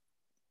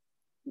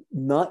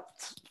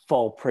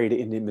fall prey to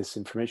any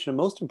misinformation, and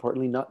most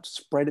importantly, not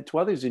spread it to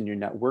others in your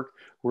network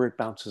where it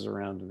bounces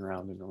around and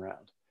around and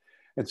around.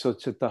 And so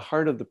it's at the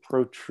heart of the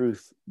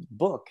Pro-Truth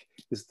book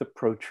is the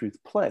Pro-Truth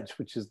Pledge,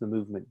 which is the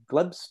movement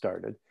Gleb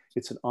started.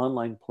 It's an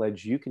online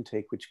pledge you can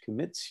take, which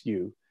commits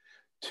you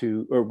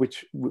to,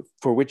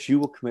 for which you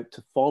will commit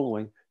to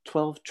following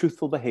 12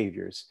 truthful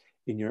behaviors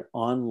in your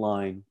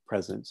online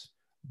presence,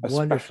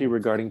 especially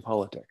regarding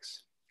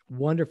politics.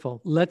 Wonderful.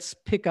 Let's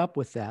pick up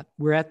with that.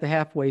 We're at the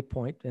halfway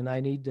point, and I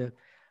need to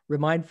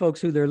remind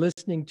folks who they're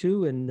listening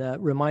to and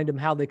remind them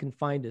how they can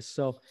find us.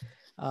 So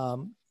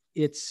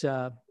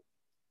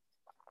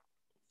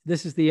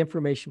this is the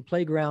Information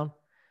Playground.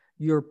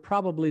 You're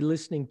probably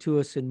listening to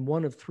us in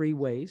one of three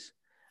ways.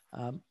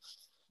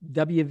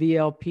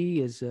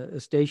 WVLP is a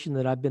station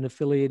that I've been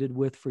affiliated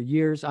with for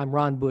years. I'm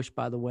Ron Bush,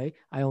 by the way.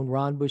 I own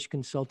Ron Bush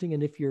Consulting.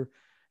 And if you're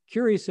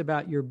curious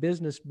about your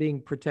business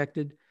being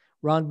protected,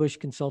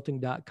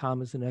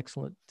 ronbushconsulting.com is an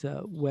excellent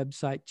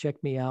website.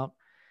 Check me out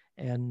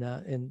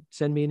and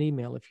send me an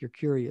email if you're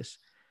curious.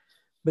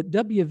 But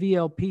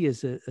WVLP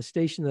is a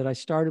station that I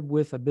started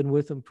with. I've been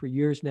with them for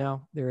years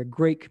now. They're a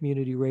great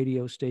community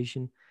radio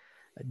station.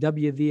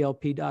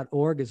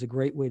 WVLP.org is a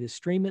great way to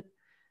stream it.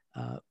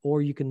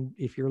 Or you can,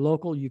 if you're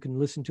local, you can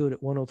listen to it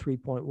at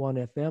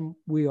 103.1 FM.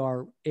 We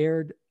are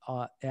aired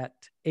at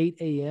 8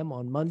 a.m.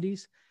 on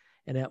Mondays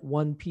and at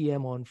 1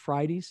 p.m. on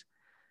Fridays.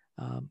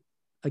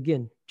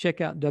 Again,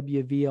 check out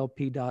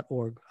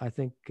WVLP.org. I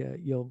think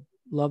you'll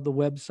love the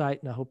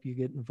website, and I hope you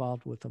get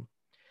involved with them.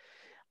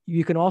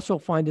 You can also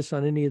find us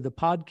on any of the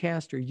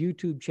podcast or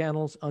YouTube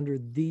channels under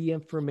The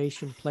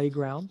Information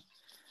Playground.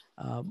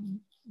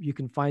 You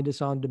can find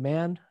us on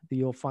demand.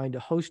 You'll find a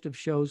host of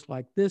shows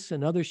like this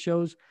and other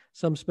shows.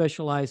 Some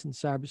specialize in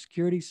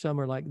cybersecurity.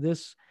 Some are like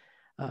this.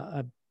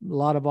 A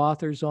lot of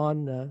authors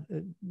on.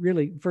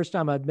 Really, first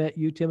time I've met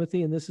you,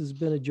 Timothy, and this has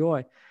been a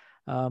joy.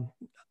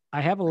 I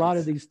have a lot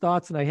of these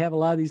thoughts and I have a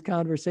lot of these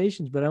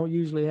conversations, but I don't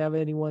usually have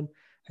anyone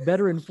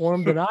better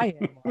informed than I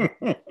am.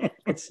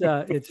 It's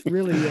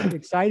really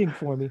exciting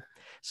for me.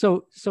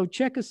 So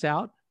check us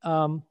out.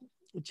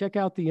 Check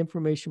out the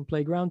Information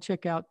Playground.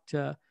 Check out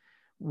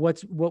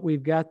what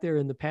we've got there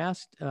in the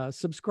past.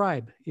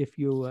 Subscribe if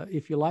you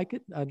like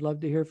it. I'd love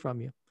to hear from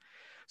you.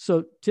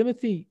 So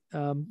Timothy,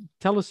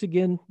 tell us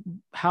again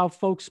how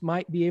folks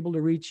might be able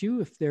to reach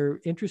you if they're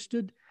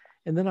interested,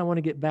 and then I want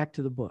to get back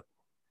to the book.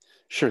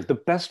 Sure. The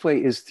best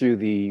way is through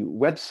the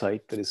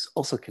website that is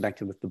also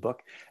connected with the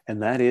book,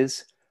 and that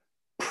is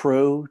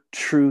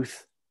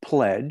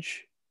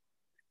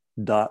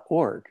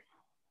protruthpledge.org.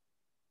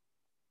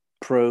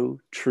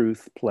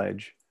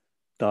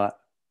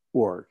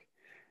 protruthpledge.org.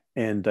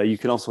 And you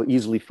can also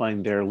easily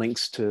find there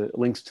links to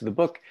the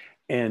book,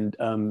 and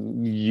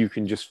you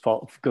can just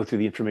go through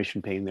the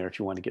information pane there if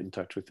you want to get in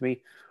touch with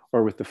me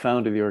or with the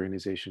founder of the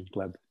organization,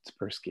 Gleb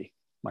Tsipursky,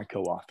 my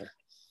co-author.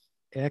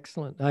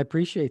 Excellent. I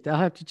appreciate that. I'll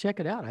have to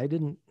check it out. I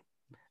didn't,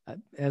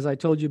 as I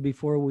told you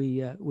before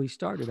we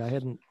started, I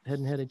hadn't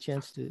had a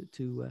chance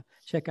to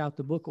check out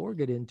the book or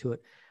get into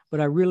it,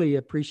 but I really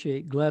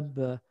appreciate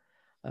Gleb.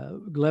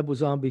 Gleb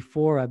was on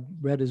before. I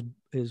read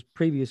his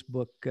previous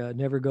book,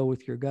 Never Go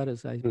With Your Gut,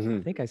 as I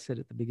think I said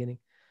at the beginning.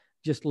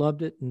 Just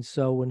loved it. And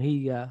so when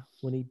he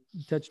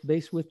touched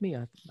base with me,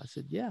 I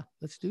said, yeah,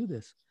 let's do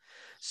this.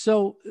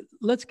 So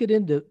let's get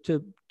into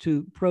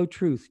Pro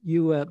Truth.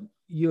 You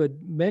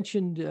had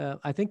mentioned,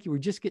 I think you were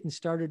just getting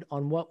started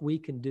on what we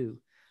can do.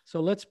 So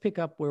let's pick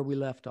up where we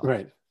left off.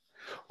 Right.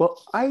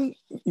 Well, I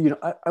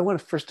want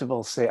to first of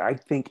all say, I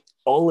think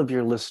all of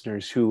your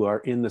listeners who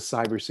are in the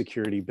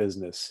cybersecurity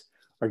business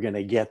are going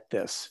to get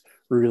this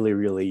really,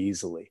 really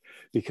easily,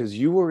 because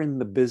you are in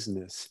the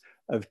business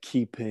of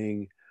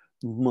keeping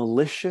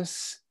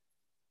malicious,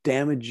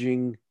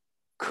 damaging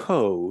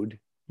code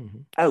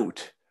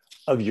out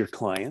of your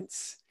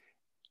clients,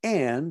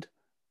 and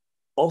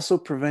also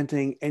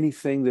preventing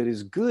anything that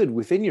is good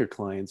within your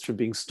clients from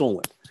being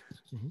stolen,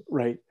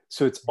 right?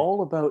 So it's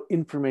all about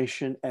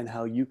information and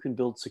how you can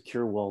build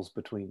secure walls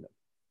between them.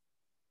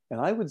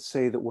 And I would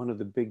say that one of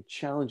the big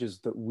challenges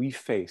that we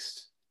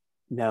face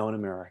now in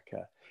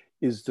America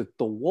is that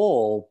the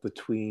wall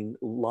between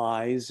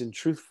lies and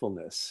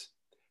truthfulness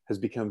has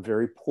become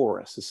very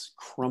porous. It's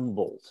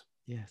crumbled.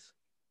 Yes.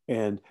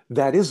 And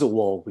that is a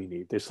wall we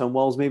need. There's some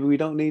walls maybe we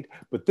don't need,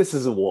 but this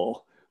is a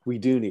wall we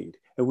do need.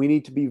 And we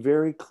need to be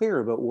very clear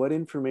about what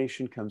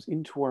information comes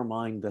into our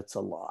mind that's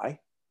a lie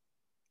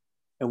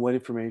and what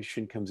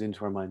information comes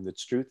into our mind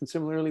that's truth. And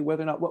similarly,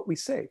 whether or not what we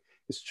say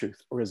is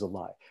truth or is a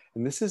lie.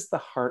 And this is the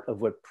heart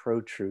of what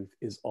Pro-Truth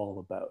is all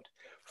about.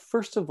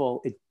 First of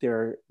all,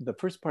 the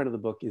first part of the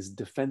book is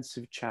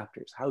defensive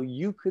chapters, how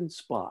you can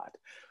spot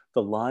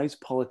the lies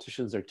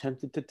politicians are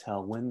tempted to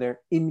tell when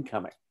they're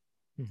incoming.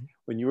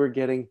 When you are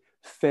getting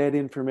fed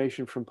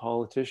information from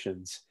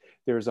politicians,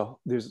 there's a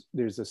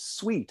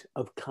suite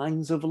of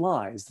kinds of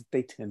lies that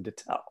they tend to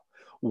tell.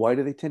 Why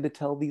do they tend to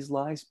tell these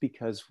lies?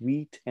 Because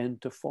we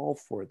tend to fall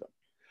for them.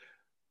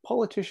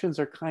 Politicians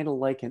are kind of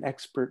like an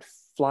expert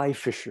fly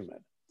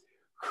fisherman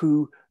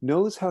who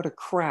knows how to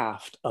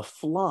craft a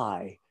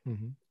fly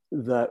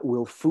that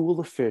will fool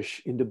a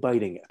fish into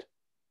biting it.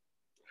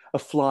 A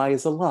fly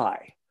is a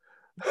lie.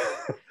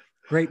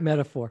 Great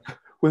metaphor.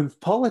 When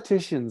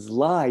politicians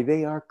lie,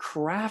 they are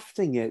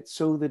crafting it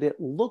so that it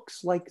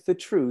looks like the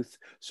truth,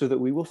 so that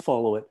we will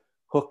follow it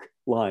hook,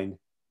 line,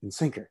 and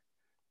sinker.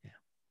 Yeah.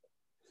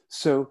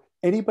 So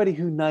anybody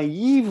who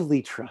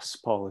naively trusts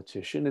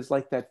politician is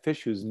like that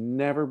fish who's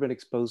never been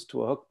exposed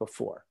to a hook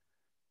before,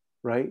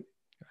 right?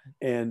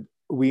 And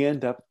we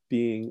end up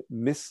being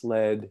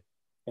misled,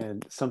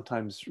 and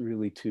sometimes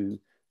really to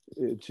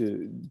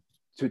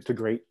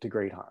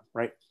great harm,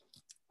 right?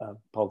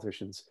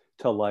 Politicians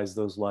tell lies.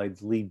 Those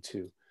lies lead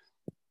to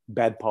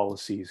bad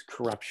policies,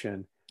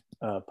 corruption,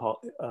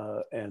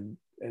 and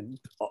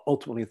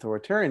ultimately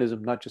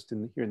authoritarianism. Not just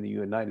here in the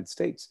United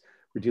States,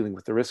 we're dealing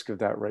with the risk of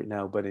that right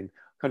now, but in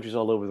countries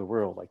all over the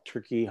world, like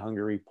Turkey,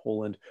 Hungary,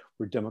 Poland,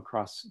 where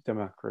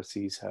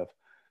democracies have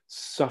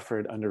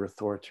suffered under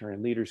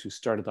authoritarian leaders who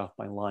started off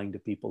by lying to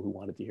people who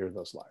wanted to hear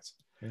those lies.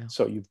 Yeah.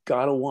 So you've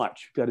got to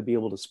watch. You've got to be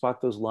able to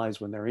spot those lies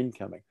when they're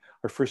incoming.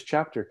 Our first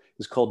chapter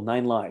is called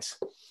 9 Lies.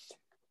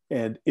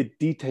 And it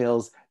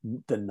details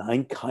the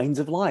 9 kinds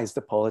of lies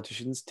that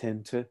politicians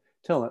tend to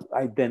tell them.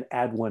 I then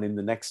add one in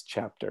the next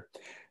chapter.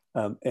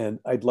 And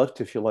I'd love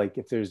to, if you like,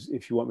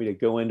 if you want me to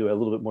go into a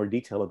little bit more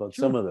detail about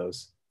Sure. some of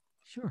those.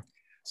 Sure.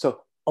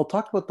 So I'll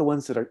talk about the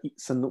ones that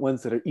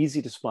are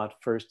easy to spot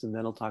first, and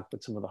then I'll talk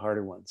about some of the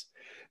harder ones.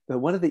 But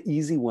one of the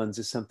easy ones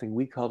is something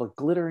we call a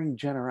glittering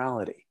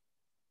generality.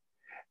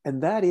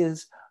 And that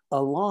is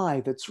a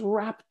lie that's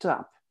wrapped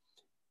up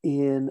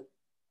in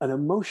an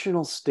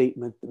emotional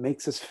statement that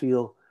makes us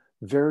feel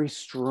very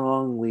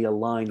strongly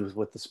aligned with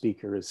what the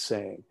speaker is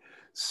saying.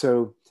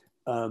 So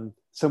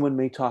someone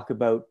may talk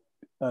about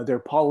their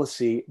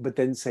policy, but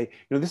then say,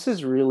 this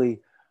is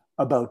really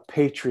about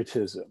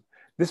patriotism.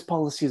 This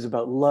policy is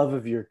about love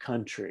of your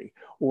country.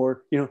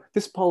 Or,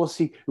 this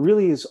policy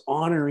really is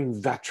honoring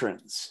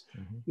veterans,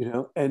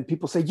 and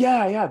people say,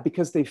 yeah,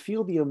 because they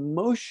feel the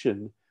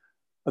emotion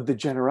of the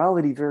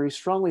generality very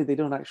strongly. They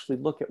don't actually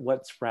look at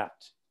what's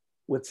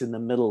in the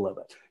middle of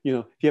it.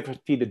 If you ever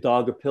feed a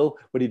dog a pill,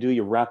 what do?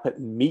 You wrap it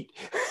in meat,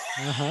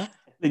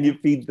 then you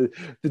feed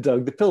the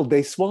dog the pill,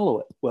 they swallow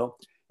it. Well,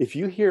 if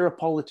you hear a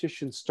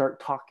politician start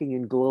talking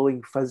in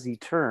glowing, fuzzy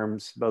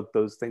terms about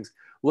those things,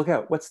 look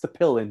out, what's the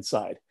pill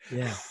inside?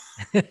 Yeah.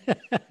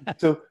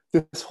 So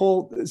that's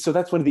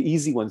one of the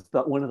easy ones.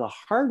 But one of the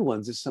hard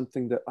ones is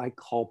something that I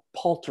call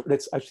palter.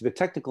 That's actually, the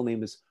technical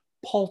name is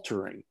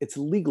paltering. It's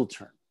a legal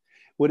term.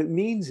 What it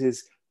means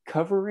is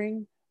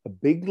covering a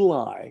big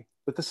lie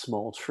with a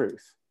small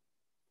truth.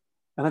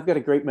 And I've got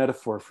a great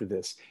metaphor for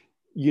this.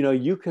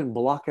 You can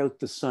block out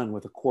the sun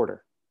with a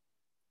quarter.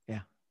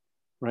 Yeah.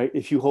 Right?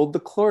 If you hold the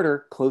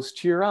quarter close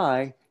to your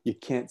eye, you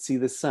can't see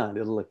the sun.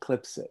 It'll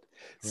eclipse it.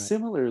 Right.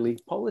 Similarly,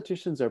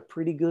 politicians are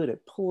pretty good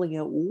at pulling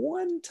out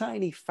one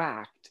tiny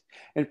fact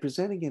and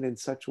presenting it in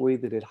such a way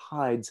that it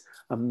hides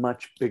a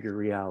much bigger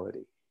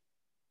reality.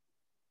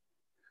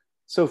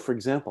 So, for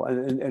example,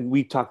 and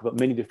we talk about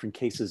many different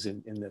cases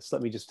in this.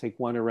 Let me just take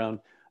one around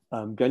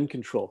gun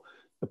control.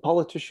 A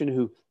politician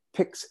who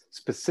picks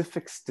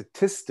specific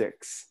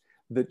statistics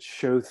that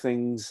show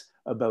things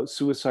about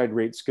suicide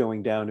rates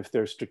going down if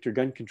there are stricter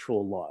gun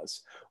control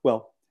laws.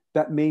 Well,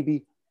 that may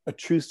be a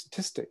true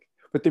statistic,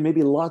 but there may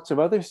be lots of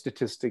other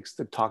statistics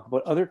that talk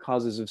about other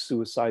causes of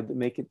suicide that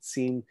make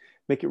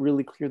it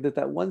really clear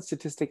that one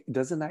statistic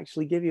doesn't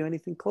actually give you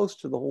anything close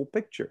to the whole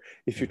picture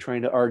if you're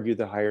trying to argue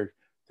that higher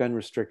gun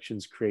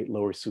restrictions create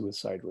lower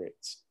suicide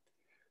rates.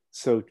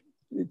 So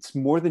it's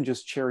more than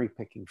just cherry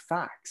picking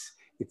facts.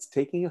 It's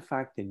taking a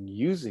fact and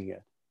using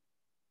it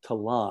to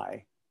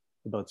lie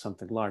about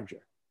something larger.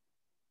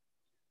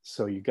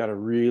 So you got to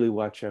really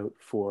watch out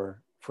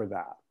for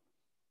that.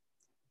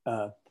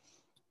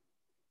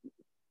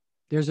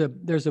 There's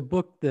a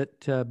book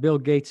that Bill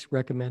Gates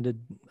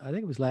recommended, I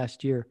think it was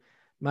last year,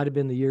 might have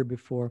been the year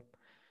before,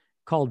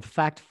 called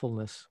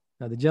Factfulness.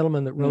 Now, the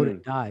gentleman that wrote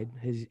it died.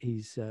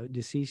 He's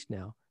deceased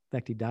now. In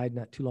fact, he died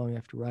not too long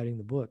after writing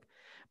the book.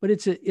 But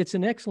it's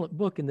an excellent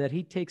book in that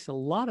he takes a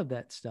lot of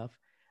that stuff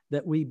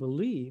that we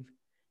believe,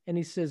 and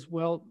he says,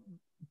 well,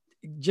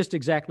 just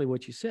exactly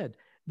what you said.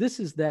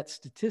 This is that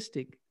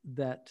statistic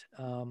that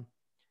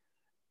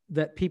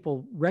that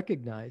people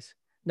recognize.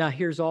 Now,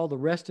 here's all the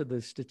rest of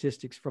the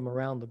statistics from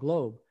around the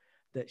globe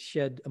that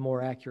shed a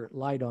more accurate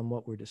light on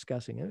what we're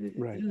discussing.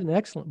 Right. It's an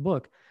excellent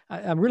book.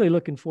 I'm really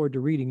looking forward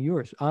to reading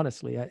yours.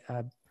 Honestly,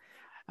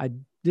 I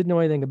didn't know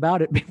anything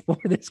about it before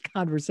this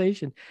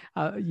conversation.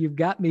 You've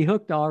got me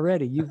hooked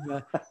already.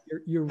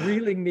 You're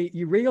reeling me.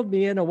 You reeled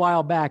me in a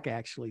while back,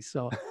 actually.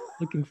 So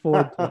looking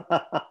forward to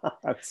it.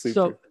 That's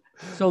super.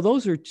 So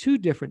those are two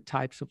different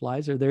types of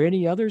lies. Are there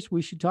any others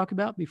we should talk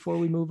about before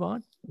we move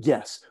on?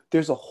 Yes,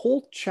 there's a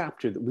whole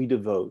chapter that we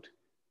devote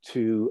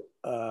to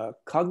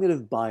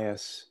cognitive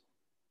bias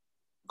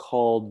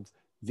called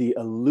the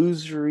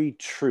illusory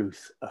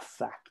truth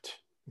effect.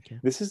 Okay.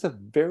 This is a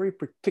very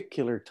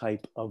particular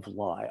type of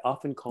lie,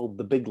 often called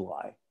the big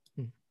lie.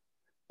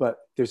 But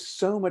there's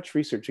so much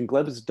research, and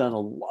Gleb has done a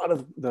lot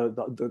of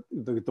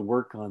the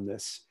work on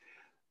this,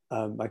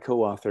 my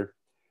co-author.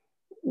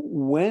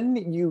 When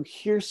you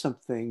hear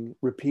something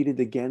repeated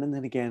again and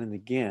then again and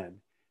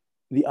again,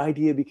 the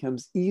idea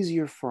becomes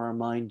easier for our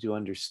mind to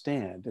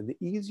understand. And the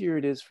easier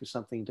it is for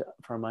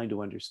our mind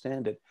to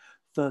understand it,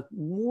 the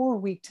more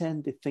we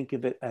tend to think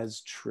of it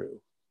as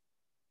true.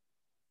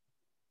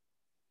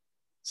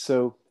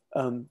 So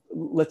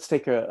let's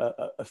take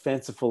a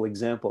fanciful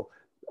example.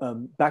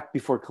 Back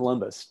before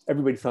Columbus,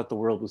 everybody thought the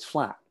world was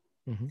flat.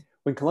 Mm-hmm.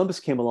 When Columbus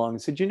came along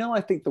and said,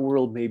 I think the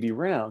world may be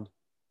round,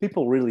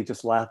 people really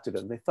just laughed at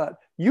him. They thought,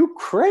 you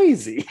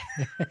crazy,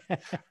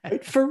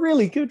 right? For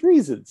really good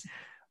reasons.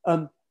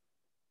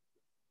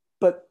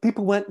 But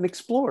people went and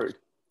explored.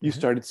 You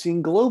started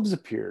seeing globes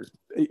appear.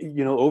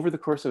 Over the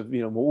course of,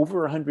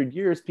 over 100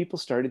 years, people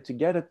started to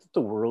get it that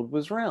the world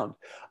was round.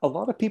 A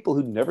lot of people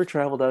who'd never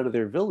traveled out of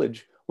their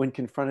village, when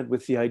confronted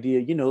with the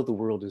idea, the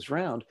world is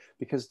round,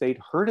 because they'd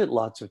heard it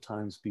lots of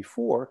times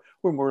before,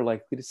 were more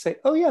likely to say,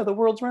 oh yeah, the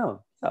world's round.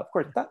 Yeah, of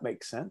course, that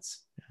makes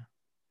sense. Yeah.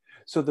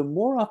 So the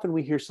more often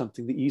we hear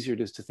something, the easier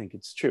it is to think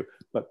it's true.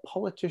 But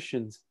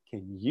politicians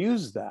can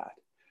use that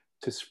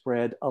to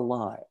spread a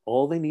lie.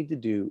 All they need to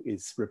do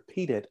is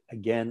repeat it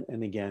again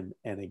and again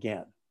and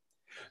again.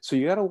 So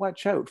you got to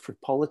watch out for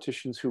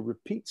politicians who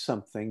repeat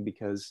something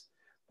because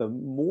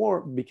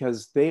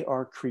they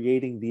are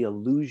creating the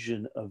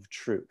illusion of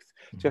truth.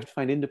 So you have to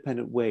find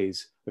independent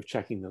ways of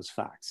checking those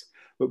facts.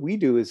 What we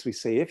do is we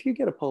say, if you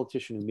get a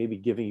politician who may be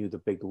giving you the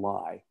big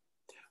lie,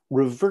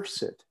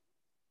 reverse it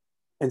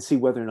and see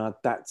whether or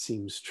not that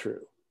seems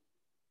true.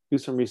 Do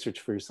some research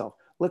for yourself.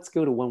 Let's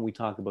go to one we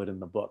talk about in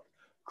the book,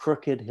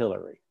 Crooked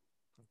Hillary.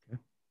 Okay.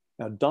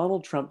 Now,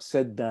 Donald Trump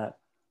said that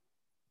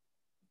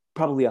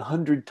probably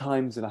 100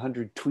 times and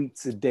 100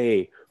 tweets a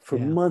day for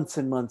months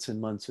and months and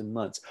months and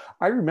months.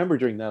 I remember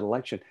during that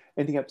election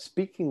ending up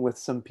speaking with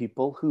some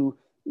people who,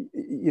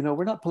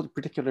 were not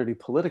particularly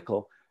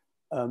political,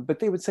 but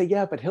they would say,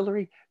 yeah, but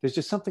Hillary, there's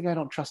just something I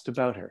don't trust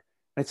about her.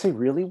 And I'd say,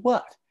 really,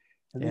 what?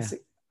 And they'd say,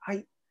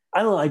 I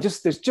don't know,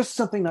 there's just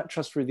something not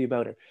trustworthy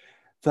about her.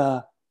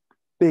 The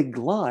big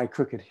lie,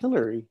 Crooked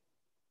Hillary,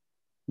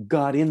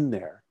 got in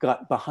there,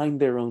 got behind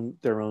their own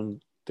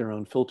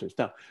filters.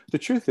 Now, the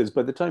truth is,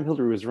 by the time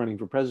Hillary was running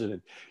for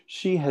president,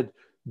 she had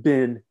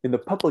been in the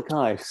public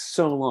eye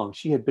so long.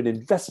 She had been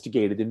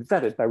investigated and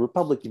vetted by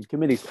Republican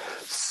committees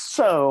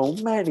so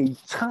many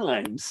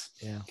times.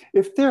 Yeah.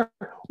 If there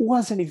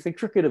was anything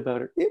crooked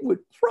about her, it would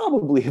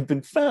probably have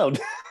been found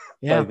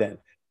by then.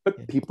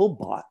 But people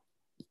bought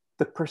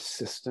the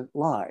persistent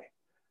lie.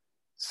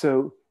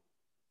 So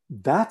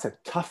that's a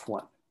tough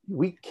one.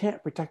 We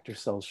can't protect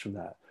ourselves from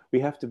that. We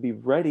have to be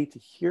ready to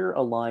hear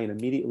a lie and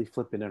immediately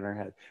flip it in our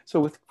head. So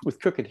with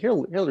Crooked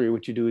Hillary,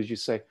 what you do is you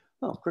say,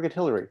 oh, Crooked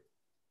Hillary.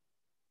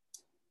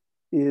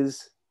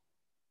 Is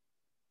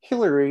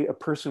Hillary a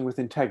person with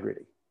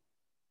integrity?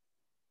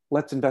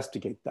 Let's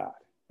investigate that.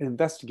 And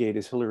investigate,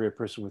 is Hillary a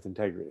person with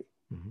integrity?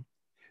 Mm-hmm.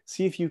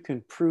 See if you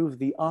can prove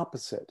the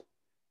opposite.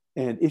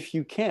 And if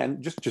you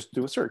can, just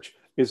do a search.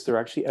 Is there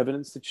actually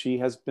evidence that she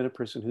has been a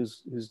person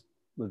who's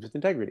lived with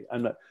integrity?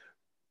 I'm not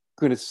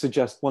going to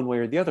suggest one way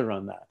or the other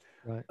on that.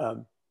 Right.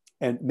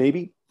 And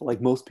maybe, like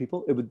most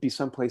people, it would be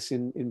someplace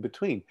in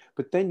between.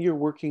 But then you're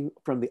working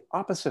from the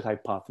opposite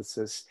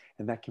hypothesis,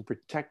 and that can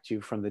protect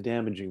you from the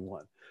damaging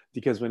one.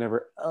 Because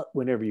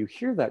whenever you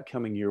hear that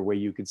coming your way,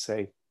 you could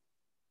say,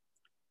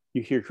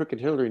 you hear Crooked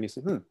Hillary, and you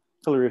say,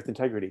 Hillary with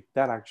integrity.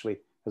 That actually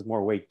has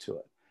more weight to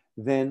it.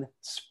 Then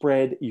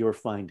spread your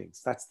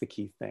findings. That's the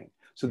key thing.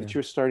 So that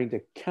you're starting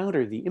to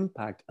counter the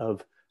impact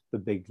of the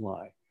big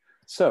lie.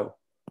 So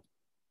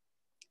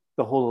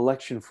the whole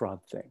election fraud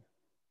thing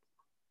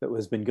that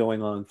has been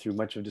going on through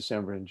much of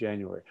December and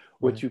January.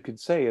 What you could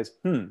say is,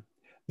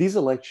 these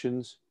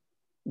elections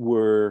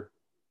were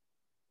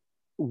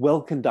well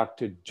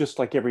conducted, just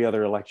like every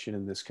other election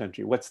in this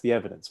country. What's the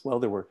evidence? Well,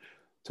 there were,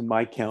 to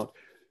my count,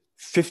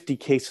 50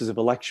 cases of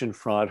election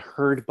fraud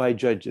heard by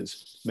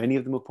judges, many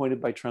of them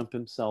appointed by Trump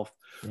himself.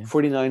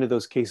 49 of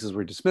those cases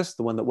were dismissed.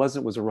 The one that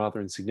wasn't was a rather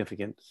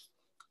insignificant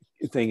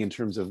thing in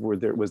terms of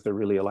was there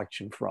really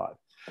election fraud.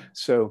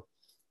 So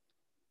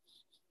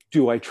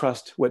do I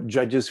trust what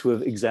judges who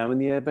have examined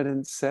the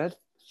evidence said?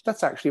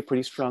 That's actually a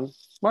pretty strong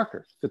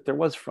marker that there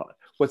was fraud.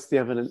 What's the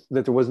evidence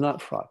that there was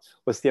not fraud?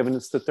 What's the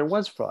evidence that there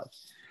was fraud?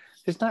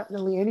 There's not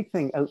really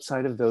anything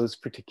outside of those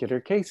particular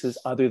cases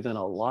other than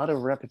a lot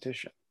of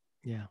repetition.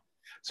 Yeah.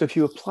 So if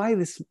you apply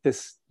this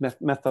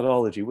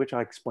methodology, which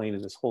I explain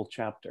in this whole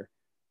chapter,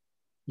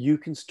 you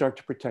can start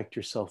to protect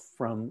yourself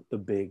from the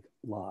big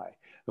lie.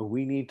 And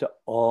we need to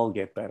all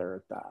get better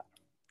at that.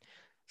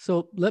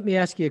 So let me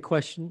ask you a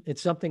question.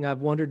 It's something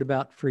I've wondered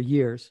about for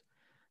years.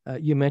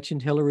 You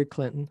mentioned Hillary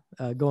Clinton,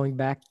 going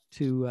back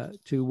to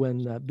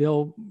when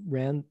Bill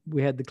ran.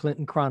 We had the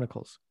Clinton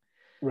Chronicles,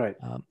 right?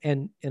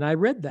 And I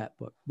read that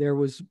book. There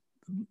was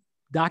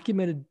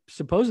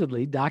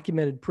supposedly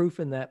documented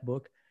proof in that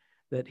book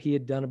that he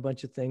had done a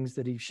bunch of things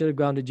that he should have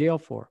gone to jail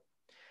for.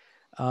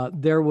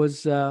 There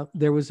was a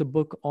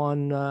book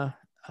on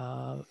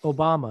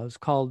Obama. It was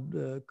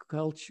called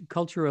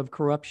Culture of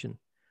Corruption.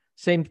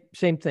 Same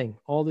thing,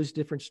 all this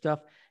different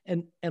stuff.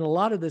 And a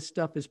lot of this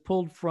stuff is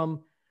pulled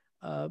from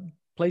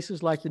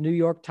places like the New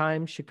York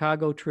Times,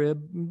 Chicago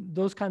Trib,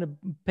 those kind of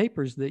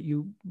papers that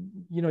you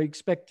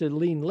expect to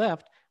lean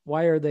left.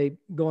 Why are they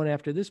going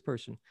after this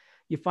person?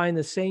 You find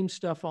the same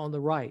stuff on the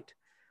right.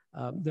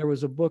 There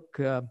was a book,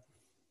 I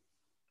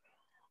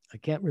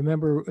can't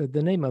remember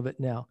the name of it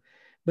now,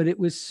 but it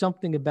was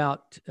something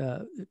about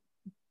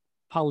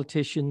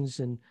politicians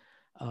and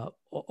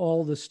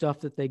all the stuff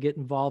that they get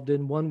involved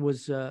in. One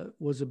was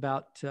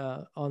about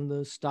on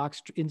the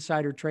stocks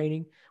insider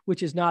trading,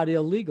 which is not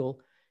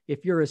illegal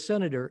if you're a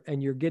senator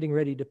and you're getting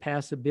ready to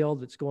pass a bill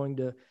that's going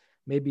to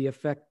maybe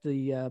affect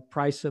the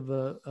price of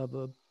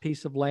a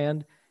piece of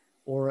land,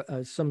 or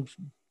some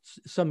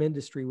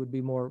industry would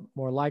be more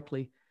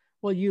likely.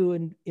 Well,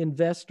 you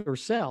invest or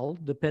sell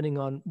depending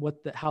on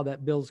how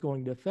that bill is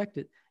going to affect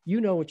it.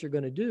 You know what you're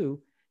going to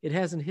do. It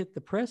hasn't hit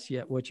the press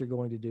yet what you're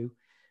going to do.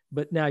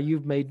 But now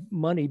you've made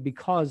money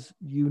because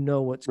you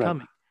know what's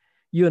coming.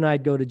 You and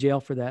I'd go to jail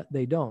for that.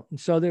 They don't. And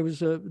so there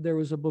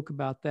was a book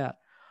about that.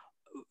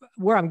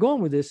 Where I'm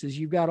going with this is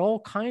you've got all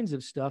kinds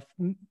of stuff,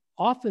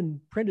 often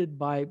printed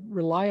by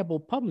reliable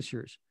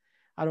publishers.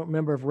 I don't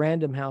remember if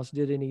Random House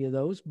did any of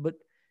those, but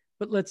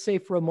let's say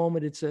for a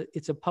moment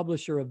it's a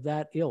publisher of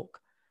that ilk.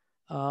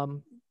 I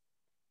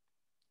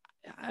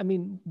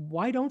mean,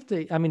 why don't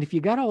they? I mean, if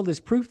you got all this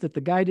proof that the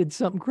guy did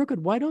something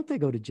crooked, why don't they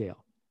go to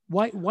jail?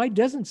 Why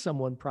doesn't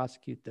someone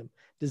prosecute them?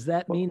 Does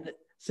that mean that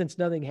since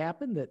nothing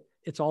happened, that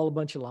it's all a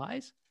bunch of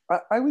lies?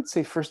 I would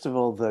say, first of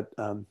all, that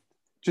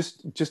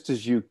just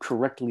as you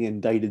correctly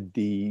indicted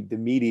the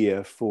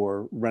media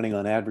for running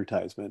on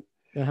advertisement,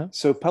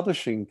 so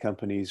publishing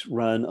companies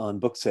run on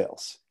book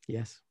sales.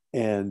 Yes.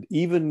 And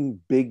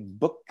even big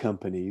book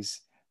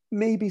companies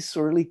may be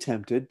sorely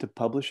tempted to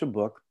publish a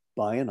book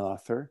by an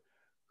author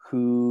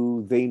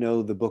who they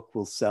know the book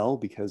will sell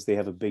because they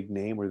have a big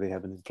name or they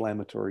have an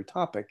inflammatory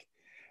topic.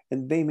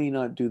 And they may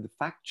not do the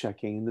fact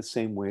checking in the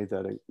same way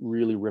that a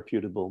really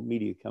reputable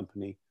media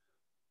company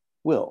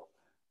will.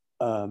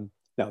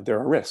 Now, there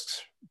are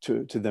risks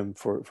to them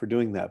for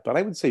doing that. But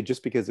I would say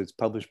just because it's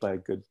published by a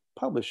good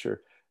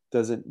publisher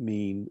doesn't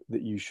mean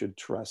that you should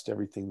trust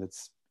everything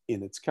that's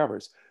in its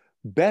covers.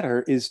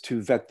 Better is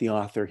to vet the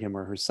author, him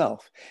or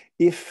herself.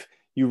 If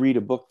you read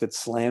a book that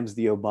slams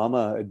the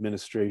Obama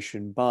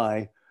administration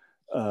by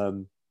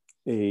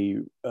a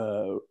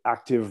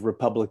active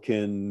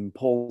Republican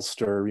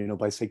pollster,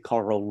 by say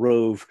Karl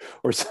Rove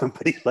or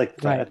somebody like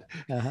that,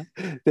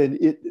 then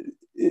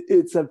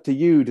it's up to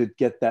you to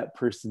get that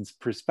person's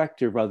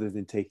perspective rather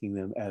than taking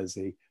them as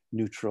a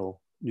neutral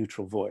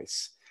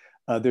voice.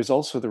 There's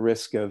also the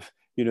risk of,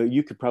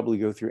 you could probably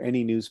go through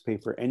any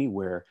newspaper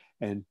anywhere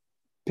and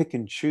pick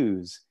and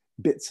choose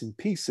bits and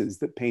pieces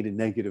that paint a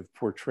negative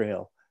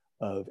portrayal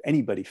of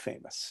anybody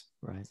famous.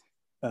 Right.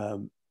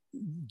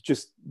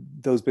 Just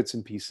those bits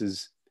and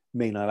pieces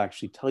may not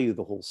actually tell you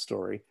the whole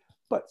story,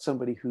 but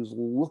somebody who's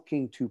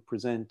looking to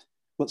present,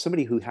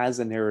 somebody who has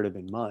a narrative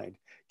in mind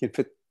can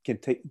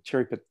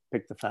cherry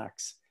pick the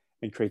facts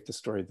and create the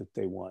story that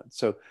they want.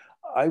 So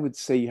I would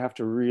say you have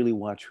to really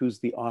watch who's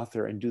the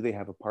author and do they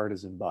have a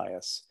partisan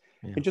bias,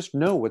 and just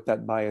know what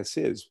that bias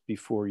is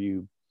before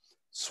you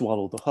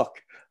swallow the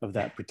hook of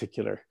that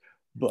particular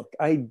book.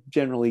 I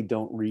generally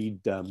don't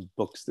read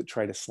books that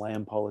try to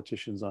slam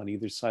politicians on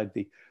either side.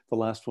 The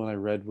last one I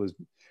read was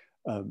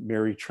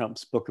Mary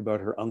Trump's book about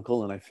her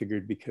uncle, and I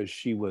figured because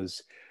she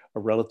was a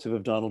relative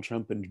of Donald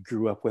Trump and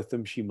grew up with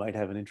him, she might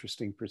have an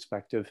interesting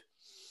perspective.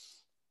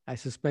 I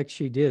suspect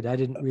she did. I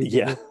didn't read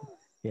the book.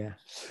 Yeah.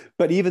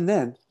 But even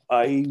then,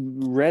 I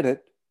read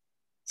it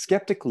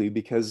skeptically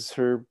because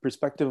her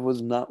perspective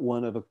was not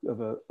one of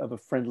a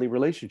friendly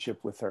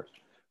relationship with her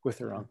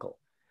uncle.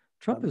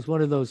 Trump is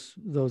one of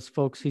those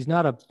folks. He's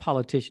not a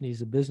politician;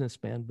 he's a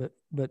businessman.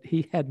 But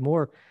he had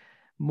more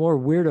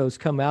weirdos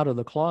come out of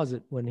the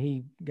closet when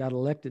he got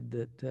elected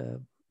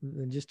than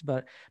just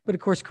about. But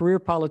of course, career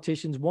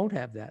politicians won't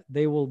have that.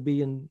 They will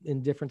be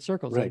in different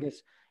circles. Right. I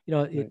guess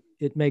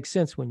it makes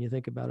sense when you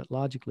think about it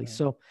logically. Right.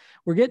 So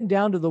we're getting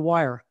down to the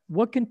wire.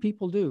 What can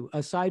people do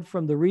aside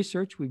from the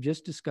research we've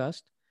just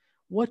discussed?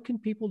 What can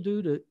people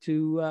do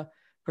to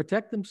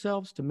protect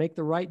themselves, to make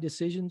the right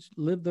decisions,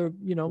 live their,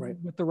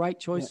 with the right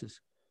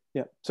choices?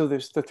 Yeah. So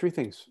there's the three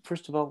things.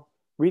 First of all,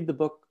 read the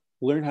book,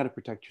 learn how to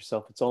protect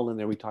yourself. It's all in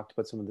there. We talked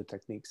about some of the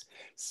techniques.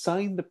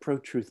 Sign the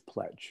Pro-Truth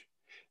Pledge.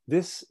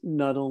 This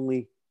not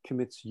only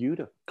commits you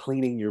to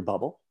cleaning your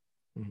bubble,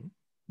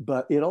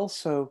 but it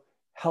also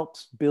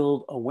helps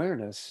build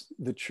awareness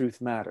that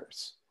truth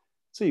matters.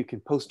 So you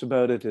can post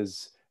about it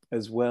as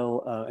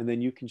well, and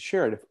then you can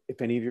share it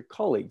if any of your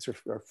colleagues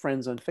or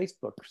friends on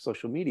Facebook or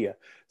social media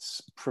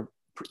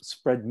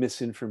spread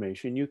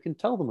misinformation. You can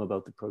tell them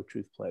about the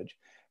Pro-Truth Pledge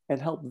and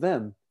help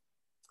them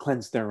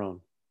cleanse their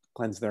own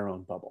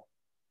bubble.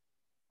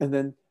 And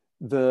then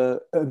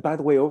and by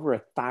the way, over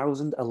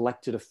 1,000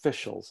 elected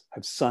officials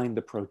have signed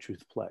the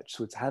Pro-Truth Pledge,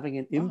 so it's having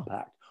an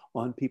impact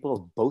on people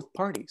of both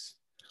parties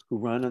who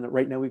run on it.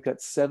 Right now, we've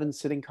got 7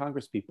 sitting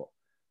Congress people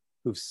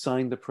who've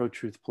signed the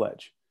Pro-Truth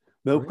Pledge.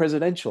 No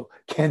presidential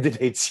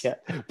candidates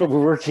yet, but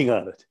we're working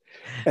on it.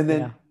 And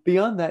then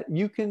beyond that,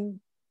 you can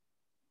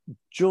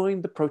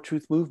join the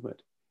pro-truth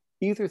movement,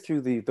 either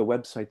through the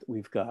website that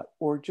we've got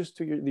or just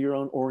through your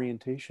own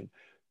orientation.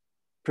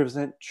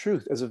 Present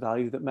truth as a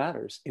value that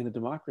matters in a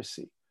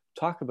democracy.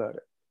 Talk about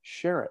it,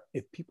 share it.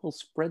 If people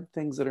spread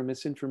things that are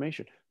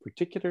misinformation,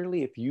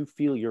 particularly if you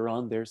feel you're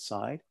on their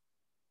side,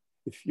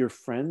 if your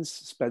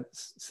friends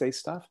say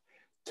stuff,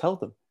 tell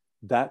them,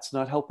 that's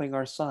not helping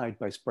our side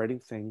by spreading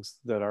things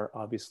that are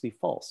obviously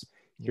false.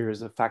 Here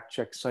is a fact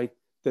check site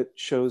that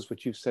shows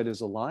what you've said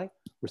is a lie.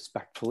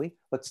 Respectfully,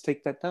 let's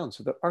take that down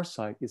so that our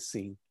side is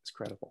seen as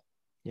credible.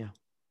 Yeah.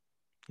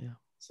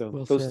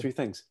 So those 3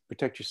 things: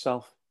 protect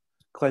yourself,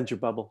 cleanse your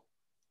bubble,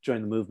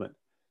 join the movement,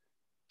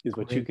 is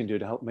what you can do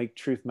to help make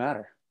truth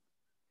matter.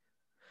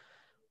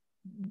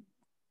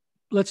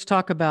 Let's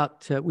talk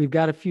about, we've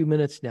got a few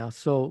minutes now.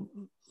 So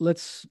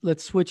let's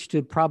switch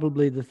to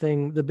probably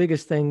the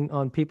biggest thing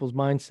on people's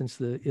minds since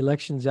the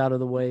election's out of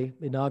the way.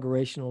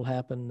 Inauguration will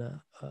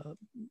happen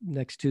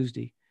next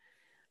Tuesday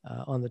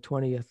on the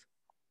 20th.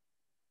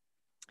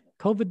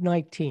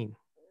 COVID-19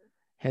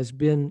 has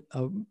been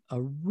a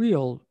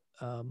real,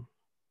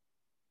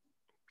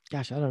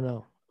 gosh, I don't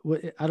know.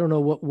 I don't know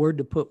what word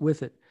to put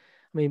with it.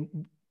 I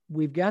mean,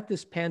 we've got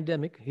this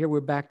pandemic. Here we're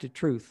back to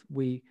truth.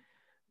 We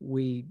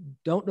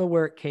don't know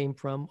where it came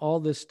from. All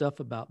this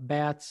stuff about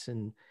bats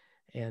and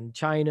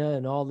China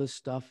and all this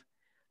stuff.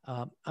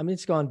 I mean,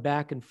 it's gone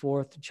back and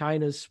forth.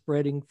 China's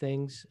spreading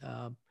things.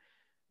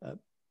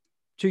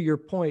 To your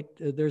point,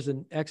 there's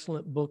an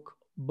excellent book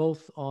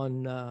both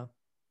on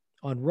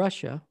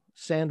Russia,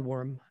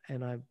 Sandworm,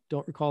 and I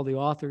don't recall the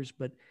authors,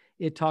 but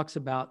it talks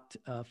about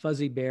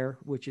Fuzzy Bear,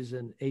 which is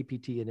an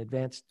APT, an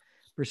advanced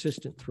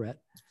persistent threat.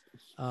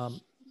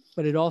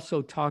 But it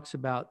also talks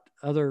about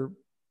other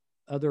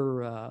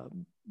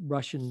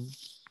Russian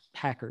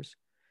hackers,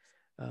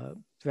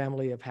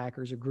 family of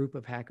hackers, a group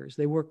of hackers.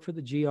 They work for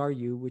the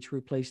GRU, which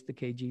replaced the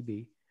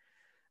KGB.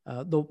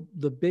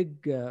 The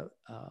big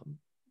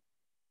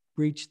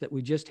breach that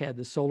we just had,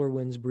 the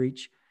SolarWinds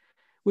breach,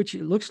 which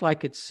it looks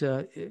like it's,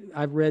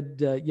 I've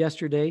read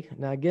yesterday.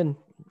 Now, again,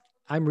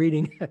 I'm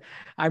reading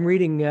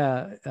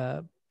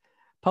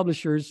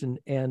publishers and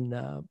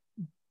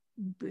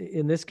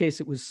in this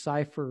case, it was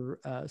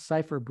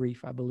Cipher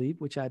Brief, I believe,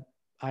 which I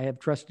have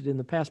trusted in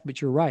the past,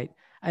 but you're right.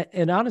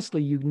 And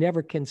honestly, you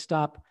never can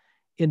stop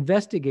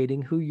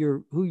investigating who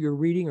you're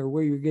reading or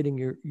where you're getting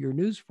your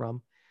news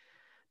from,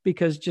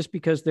 because just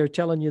because they're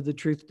telling you the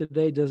truth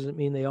today doesn't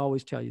mean they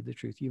always tell you the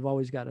truth. You've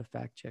always got to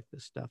fact check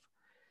this stuff.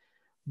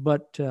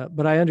 But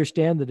I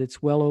understand that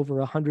it's well over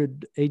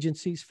 100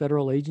 agencies,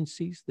 federal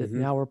agencies, that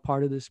now are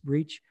part of this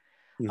breach.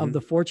 Of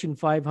the Fortune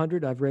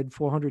 500, I've read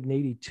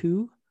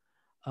 482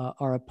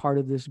 are a part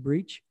of this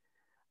breach.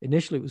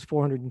 Initially, it was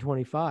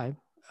 425.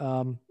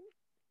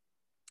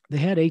 They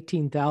had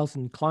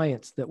 18,000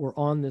 clients that were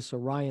on this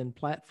Orion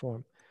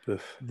platform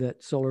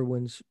that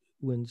SolarWinds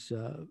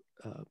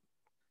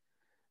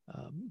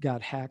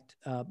got hacked.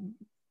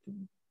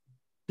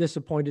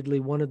 Disappointedly,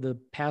 one of the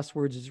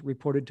passwords is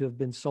reported to have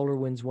been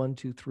SolarWinds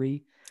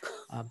 123.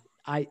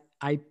 I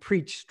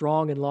preach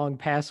strong and long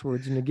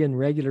passwords, and again,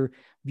 regular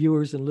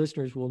viewers and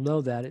listeners will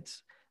know that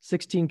it's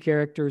 16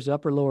 characters,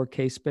 upper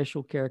lowercase,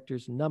 special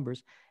characters and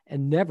numbers,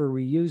 and never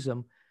reuse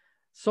them.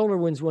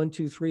 SolarWinds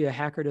 123, a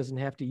hacker doesn't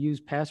have to use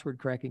password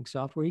cracking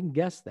software. He can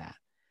guess that.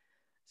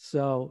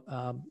 So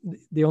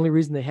the only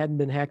reason they hadn't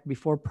been hacked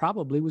before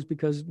probably was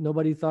because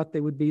nobody thought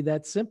they would be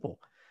that simple.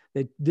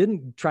 They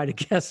didn't try to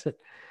guess it.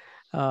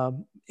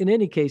 In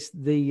any case,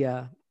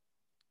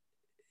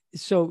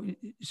 so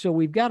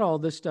we've got all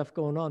this stuff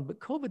going on, but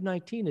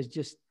COVID-19 is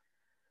just,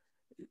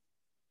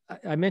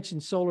 I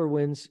mentioned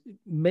SolarWinds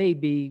may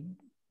be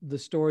the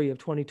story of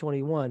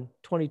 2021.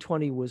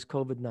 2020 was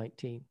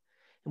COVID-19.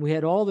 And we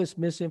had all this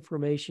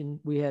misinformation.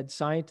 We had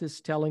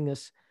scientists telling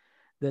us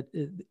that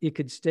it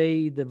could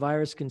stay, the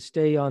virus can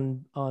stay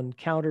on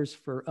counters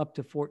for up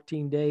to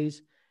 14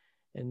 days.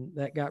 And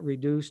that got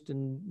reduced.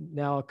 And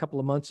now a couple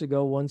of months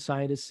ago, one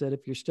scientist said,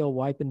 if you're still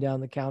wiping down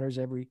the counters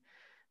every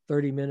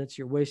 30 minutes,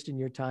 you're wasting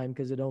your time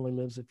because it only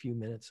lives a few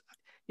minutes.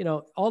 You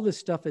know, all this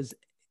stuff is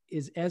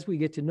as we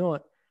get to know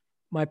it.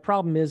 My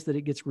problem is that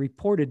it gets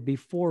reported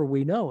before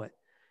we know it.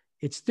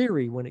 It's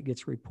theory when it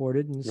gets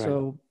reported. And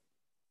so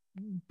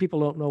people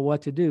don't know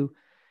what to do.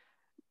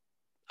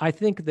 I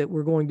think that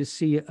we're going to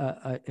see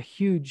a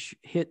huge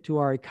hit to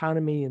our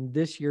economy in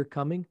this year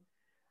coming.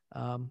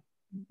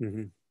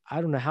 I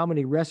don't know how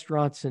many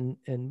restaurants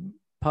and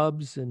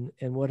pubs and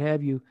what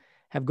have you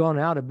have gone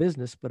out of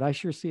business, but I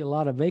sure see a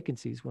lot of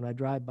vacancies when I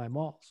drive by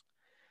malls.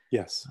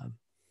 Yes.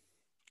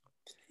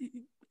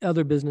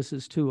 Other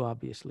businesses too,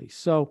 obviously.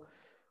 So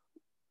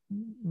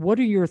what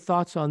are your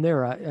thoughts on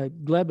there?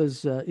 Gleb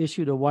has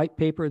issued a white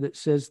paper that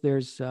says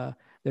there's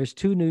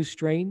two new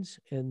strains,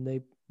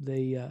 and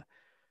they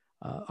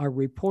are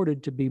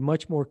reported to be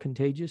much more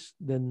contagious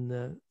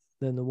than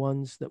the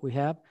ones that we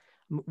have.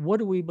 What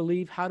do we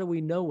believe? How do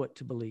we know what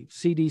to believe?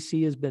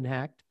 CDC has been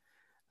hacked.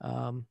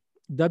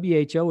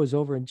 WHO is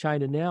over in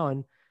China now,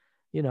 and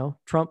you know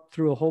Trump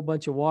threw a whole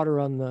bunch of water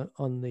on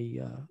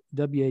the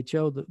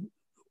WHO, the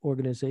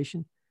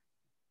organization.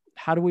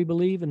 How do we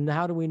believe, and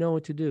how do we know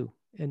what to do,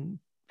 and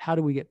how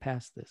do we get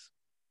past this?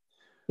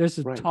 There's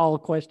some tall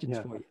questions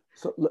for you.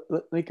 So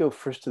let me go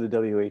first to the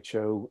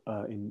WHO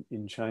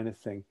in China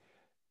thing.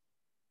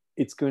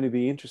 It's going to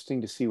be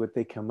interesting to see what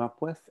they come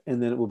up with,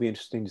 and then it will be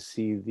interesting to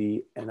see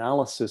the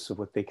analysis of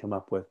what they come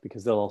up with,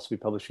 because they'll also be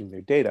publishing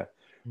their data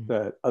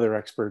that other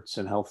experts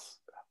and health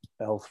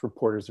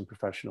reporters and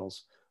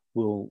professionals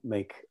will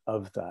make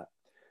of that.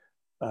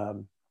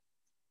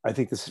 I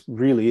think this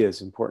really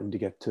is important to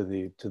get to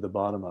the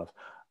bottom of.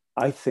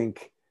 I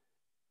think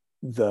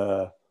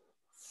the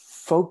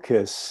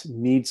focus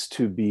needs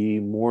to be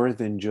more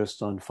than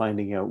just on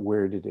finding out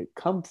where did it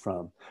come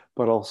from,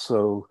 but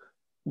also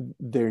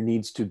there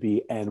needs to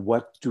be, and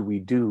what do we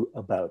do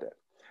about it?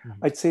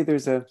 I'd say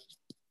there's a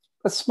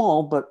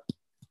small but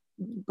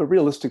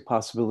realistic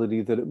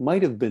possibility that it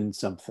might have been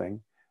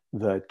something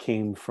that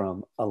came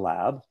from a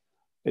lab.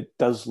 It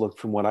does look,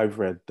 from what I've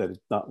read, that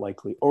it's not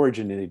likely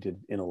originated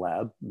in a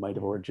lab. It might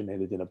have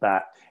originated in a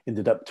bat,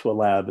 ended up to a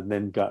lab, and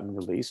then gotten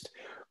released.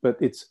 But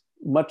it's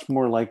much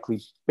more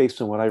likely,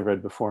 based on what I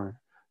read before,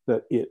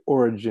 that it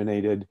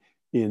originated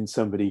in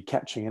somebody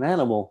catching an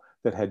animal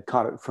that had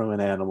caught it from an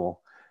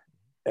animal.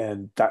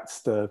 And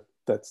that's the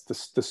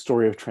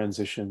story of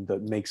transition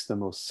that makes the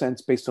most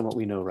sense based on what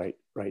we know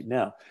right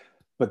now.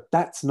 But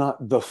that's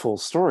not the full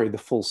story. The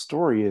full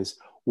story is,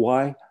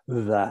 why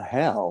the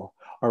hell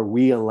are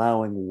we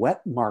allowing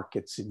wet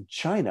markets in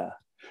China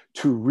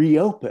to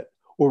reopen,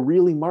 or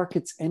really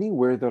markets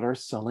anywhere that are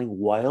selling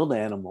wild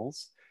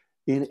animals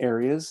in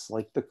areas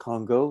like the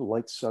Congo,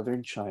 like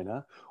southern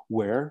China,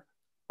 where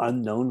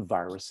unknown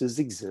viruses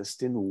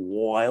exist in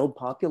wild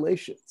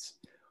populations?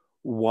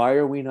 Why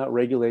are we not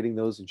regulating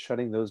those and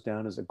shutting those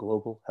down as a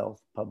global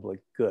health public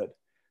good?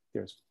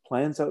 There's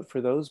plans out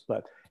for those,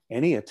 but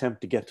any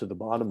attempt to get to the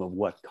bottom of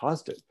what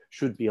caused it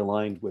should be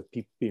aligned with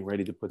people being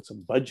ready to put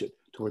some budget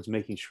towards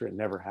making sure it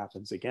never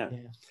happens again.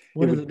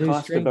 Yeah. It would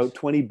cost about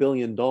 $20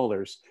 billion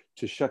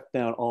to shut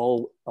down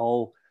all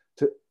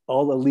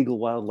illegal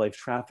wildlife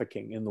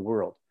trafficking in the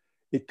world.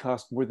 It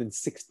cost more than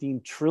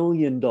 $16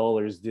 trillion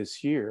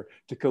this year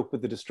to cope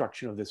with the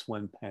destruction of this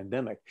one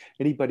pandemic.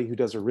 Anybody who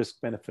does a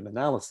risk-benefit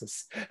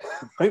analysis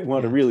might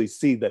want to really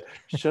see that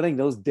shutting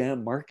those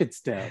damn markets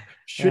down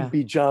should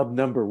be job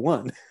number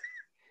one.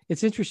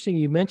 It's interesting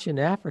you mentioned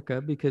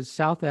Africa, because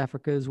South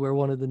Africa is where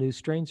one of the new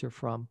strains are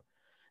from.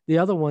 The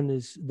other one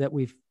is that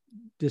we've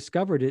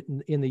discovered it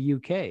in the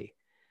UK.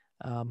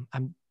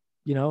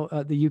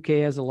 The UK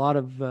has a lot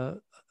of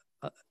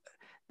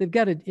they've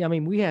got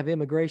we have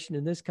immigration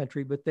in this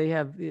country, but they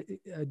have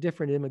a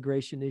different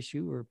immigration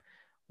issue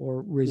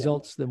or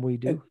results than we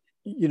do.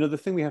 And, the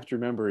thing we have to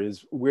remember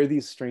is, where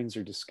these strains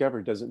are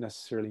discovered doesn't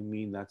necessarily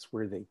mean that's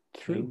where they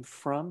came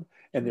from.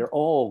 And they're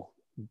all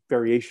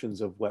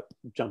variations of what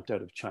jumped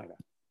out of China,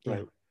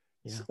 right?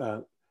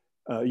 Yeah.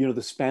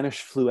 The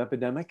Spanish flu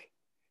epidemic,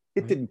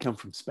 it didn't come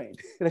from Spain.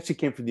 It actually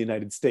came from the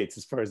United States,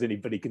 as far as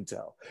anybody can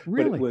tell.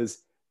 Really? But it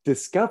was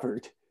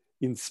discovered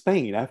in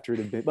Spain after it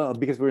had been,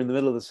 because we're in the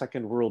middle of the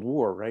Second World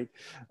War, right?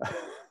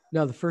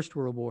 No, the First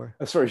World War.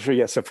 Sorry,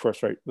 yes, of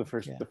course, right. The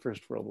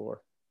First World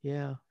War.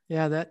 Yeah,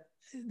 that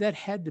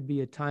had to be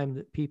a time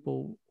that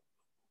people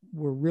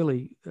were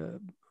really,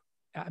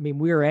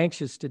 we are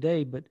anxious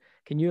today, but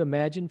can you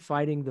imagine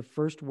fighting the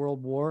First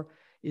World War?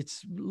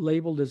 It's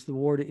labeled as the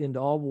war to end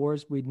all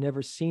wars. We'd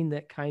never seen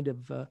that kind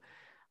of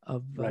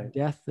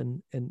death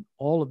and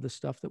all of the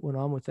stuff that went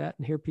on with that.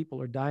 And here people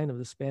are dying of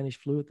the Spanish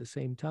flu at the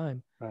same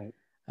time. Right.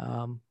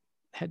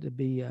 Had to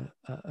be a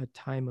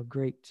time of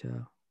great,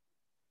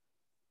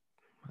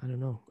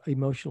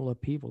 emotional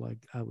upheaval,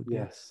 I would guess.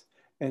 Yes.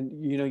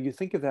 And, you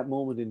think of that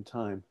moment in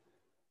time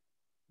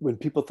when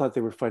people thought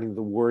they were fighting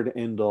the war to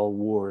end all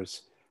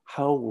wars.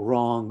 How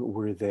wrong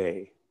were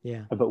they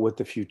about what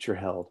the future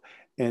held?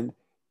 And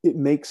it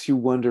makes you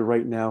wonder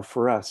right now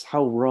for us,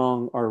 how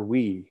wrong are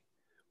we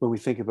when we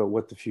think about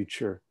what the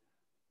future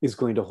is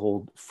going to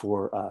hold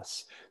for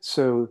us?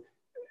 So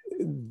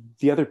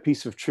the other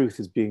piece of truth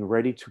is being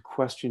ready to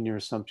question your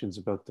assumptions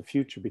about the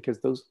future, because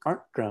those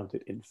aren't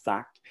grounded in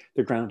fact.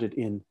 They're grounded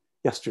in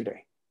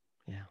yesterday.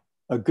 Yeah.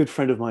 A good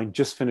friend of mine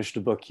just finished a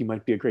book, he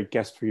might be a great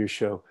guest for your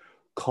show,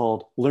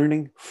 called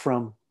Learning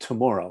from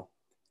Tomorrow.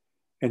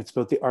 And it's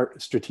about the art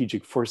of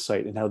strategic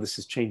foresight and how this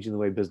is changing the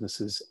way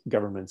businesses,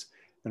 governments,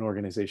 and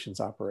organizations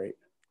operate.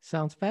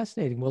 Sounds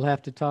fascinating. We'll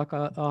have to talk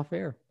off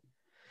air.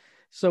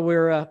 So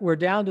we're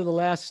down to the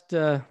last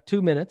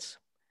 2 minutes.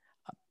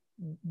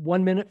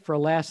 1 minute for a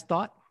last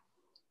thought.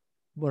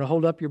 Want to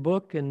hold up your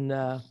book and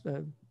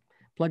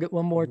plug it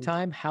one more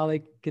time, how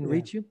they can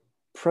reach you?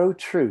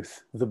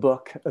 Pro-Truth, the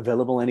book,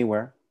 available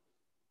anywhere.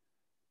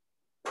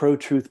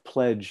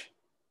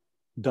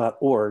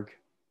 ProTruthPledge.org.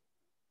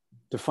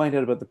 To find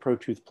out about the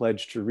Pro-Truth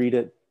Pledge, to read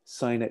it,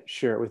 sign it,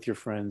 share it with your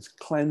friends,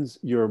 cleanse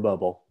your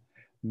bubble,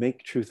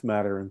 make truth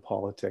matter in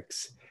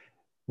politics.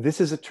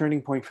 This is a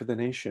turning point for the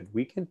nation.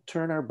 We can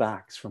turn our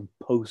backs from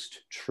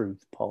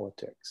post-truth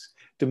politics.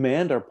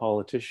 Demand our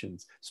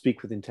politicians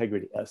speak with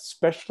integrity,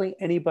 especially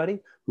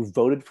anybody who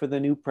voted for the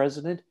new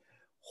president.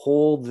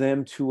 Hold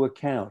them to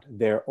account.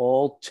 They're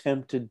all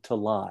tempted to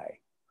lie.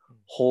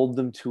 Hold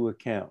them to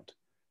account.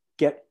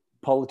 Get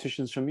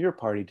politicians from your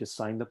party to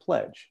sign the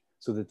pledge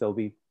so that they'll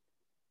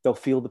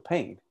feel the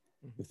pain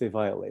if they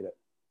violate it.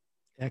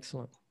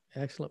 Excellent.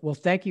 Excellent. Well,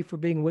 thank you for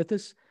being with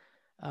us.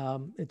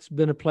 It's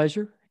been a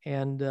pleasure.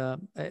 And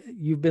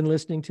you've been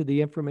listening to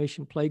the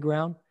Information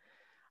Playground.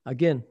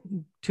 Again,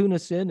 tune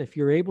us in if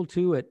you're able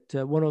to at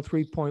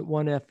 103.1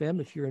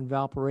 FM. If you're in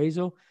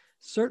Valparaiso,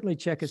 certainly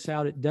check us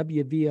out at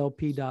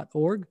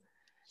wvlp.org.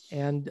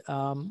 And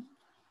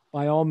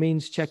by all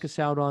means, check us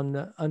out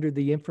on under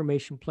the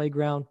Information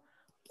Playground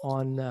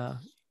on,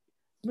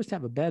 you must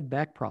have a bad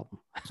back problem.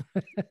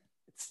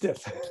 It's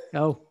stiff.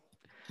 Oh,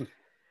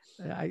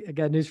 I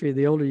got news for you.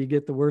 The older you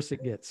get, the worse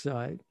it gets.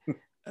 So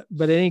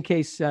but in any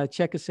case,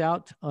 check us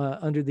out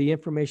under the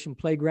Information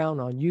Playground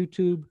on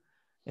YouTube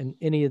and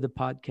any of the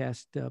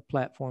podcast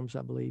platforms,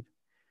 I believe.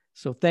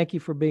 So thank you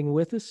for being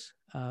with us.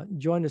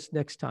 Join us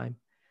next time,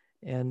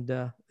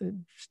 and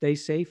stay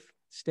safe,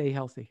 stay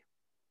healthy.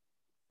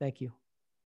 Thank you.